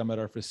program at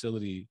our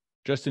facility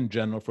just in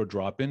general for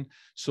drop-in.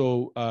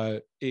 So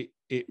it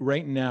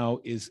right now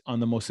is, on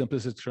the most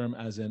simplistic term,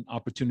 as an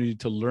opportunity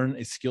to learn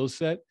a skill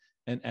set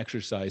and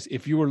exercise.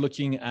 If you were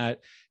looking at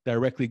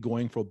directly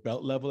going for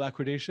belt level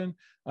accreditation,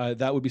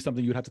 that would be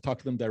something you'd have to talk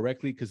to them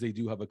directly, because they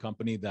do have a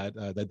company that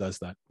does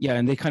that. Yeah,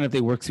 and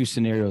they work through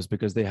scenarios,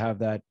 because they have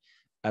that,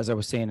 as I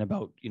was saying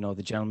about,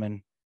 the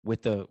gentleman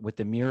with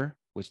the mirror,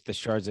 with the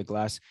shards of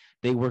glass.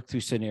 They work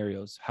through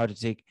scenarios, how to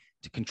take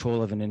to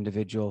control of an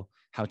individual,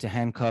 how to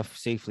handcuff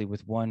safely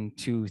with 1,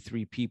 2,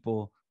 3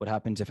 people. What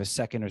happens if a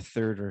second or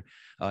third or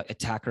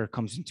attacker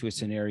comes into a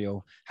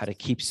scenario? How to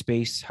keep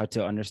space? How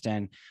to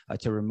understand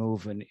to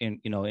remove an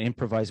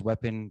improvised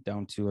weapon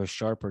down to a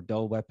sharp or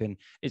dull weapon.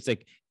 It's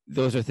like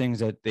those are things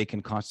that they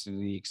can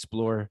constantly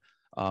explore.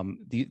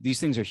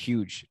 These things are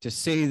huge. To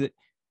say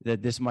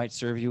that this might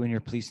serve you in your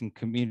policing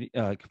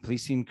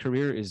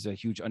career is a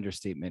huge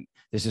understatement.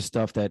 This is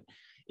stuff that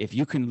if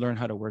you can learn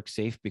how to work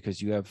safe because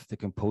you have the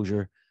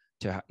composure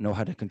to know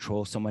how to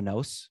control someone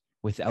else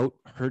without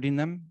hurting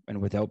them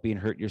and without being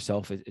hurt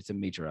yourself, it's a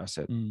major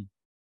asset.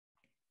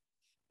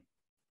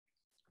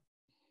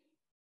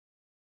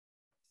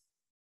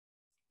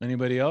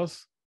 Anybody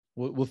else?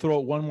 We'll throw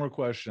out one more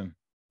question.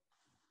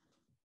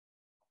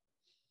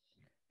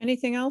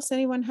 Anything else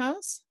anyone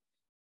has?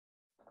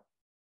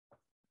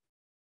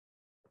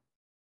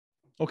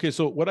 Okay,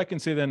 so what I can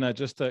say then,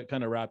 just to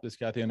kind of wrap this,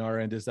 Kathy, on our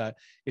end, is that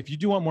if you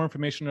do want more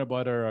information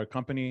about our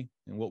company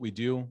and what we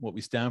do, what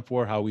we stand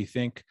for, how we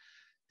think,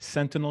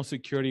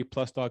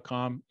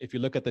 sentinelsecurityplus.com. If you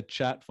look at the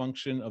chat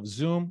function of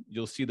Zoom,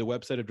 you'll see the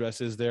website address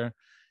is there.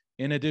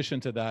 In addition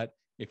to that,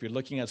 If you're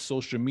looking at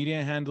social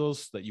media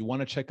handles that you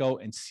want to check out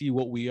and see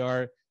what we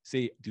are,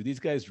 say, do these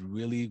guys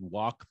really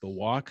walk the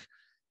walk?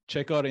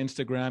 Check out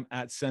Instagram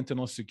at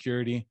Sentinel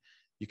Security.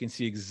 You can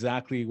see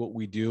exactly what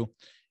we do.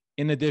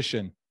 In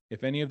addition,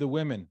 if any of the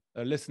women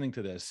are listening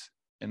to this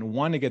and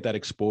want to get that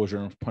exposure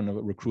in front of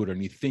a recruiter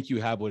and you think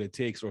you have what it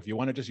takes, or if you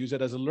want to just use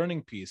it as a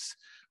learning piece,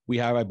 we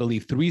have, I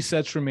believe, 3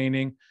 sets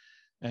remaining.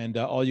 And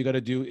all you got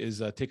to do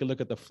is take a look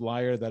at the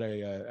flyer that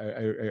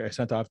I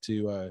sent off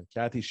to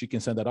Kathy. She can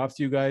send that off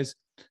to you guys.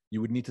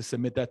 You would need to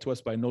submit that to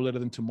us by no later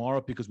than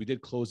tomorrow because we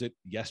did close it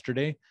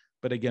yesterday.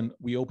 But again,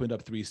 we opened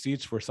up 3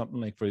 seats for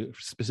something like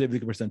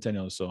specifically for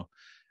Centennial. So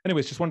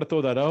anyways, just wanted to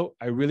throw that out.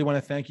 I really want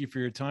to thank you for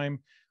your time.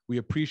 We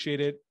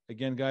appreciate it.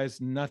 Again, guys,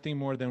 nothing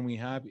more than we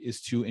have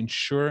is to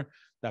ensure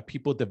that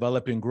people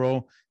develop and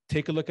grow.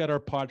 Take a look at our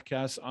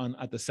podcast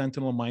at the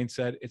Sentinel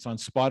Mindset. It's on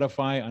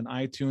Spotify, on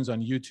iTunes,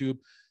 on YouTube.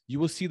 You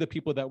will see the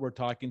people that we're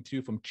talking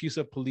to, from chiefs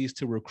of police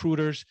to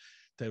recruiters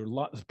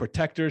to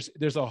protectors.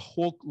 There's a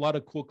whole lot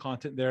of cool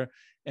content there.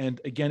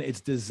 And again, it's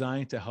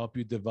designed to help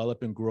you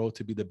develop and grow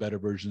to be the better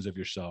versions of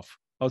yourself.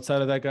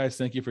 Outside of that, guys,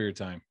 thank you for your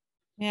time.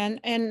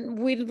 And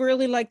we'd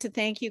really like to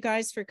thank you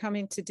guys for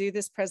coming to do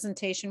this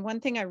presentation. One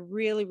thing I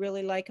really,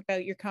 really like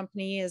about your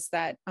company is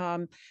that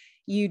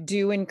you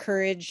do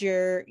encourage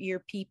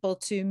your people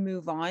to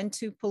move on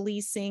to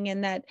policing,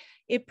 and that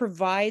it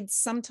provides,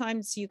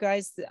 sometimes you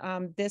guys,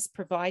 this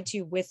provides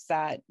you with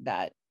that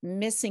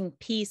missing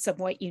piece of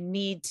what you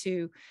need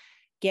to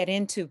get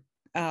into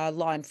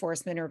law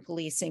enforcement or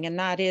policing. And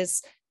that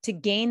is to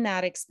gain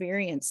that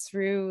experience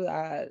through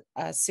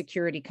a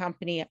security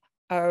company,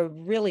 a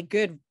really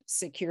good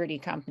security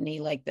company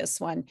like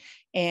this one.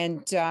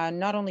 And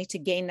not only to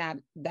gain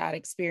that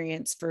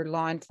experience for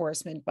law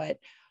enforcement, but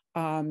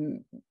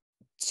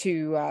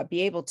to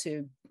be able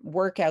to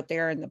work out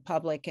there in the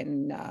public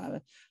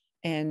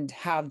and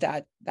have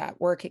that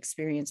work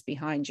experience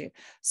behind you.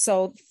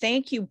 So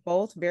thank you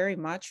both very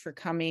much for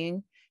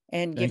coming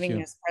and giving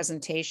this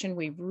presentation.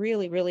 We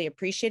really, really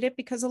appreciate it,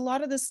 because a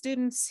lot of the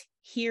students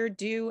here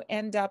do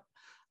end up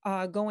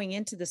going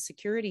into the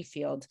security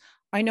field.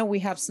 I know we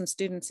have some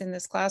students in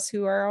this class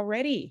who are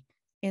already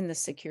in the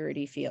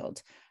security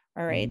field.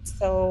 All right.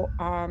 So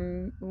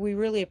we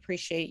really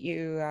appreciate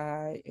you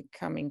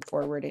coming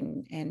forward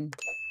and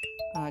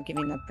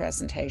giving the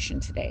presentation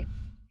today.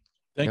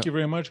 Thank you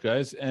very much,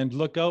 guys. And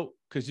look out,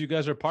 because you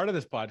guys are part of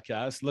this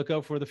podcast, look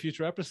out for the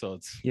future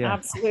episodes. Yeah.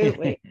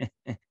 Absolutely.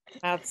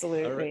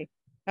 Absolutely. All right.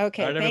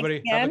 Okay. All right,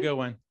 everybody. Have a good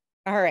one.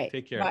 All right.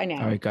 Take care. Bye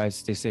now. All right, guys.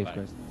 Stay safe, Bye.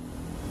 guys.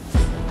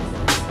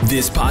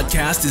 This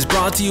podcast is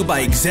brought to you by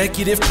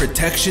Executive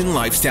Protection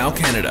Lifestyle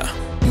Canada.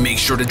 Make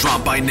sure to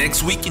drop by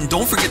next week and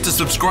don't forget to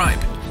subscribe.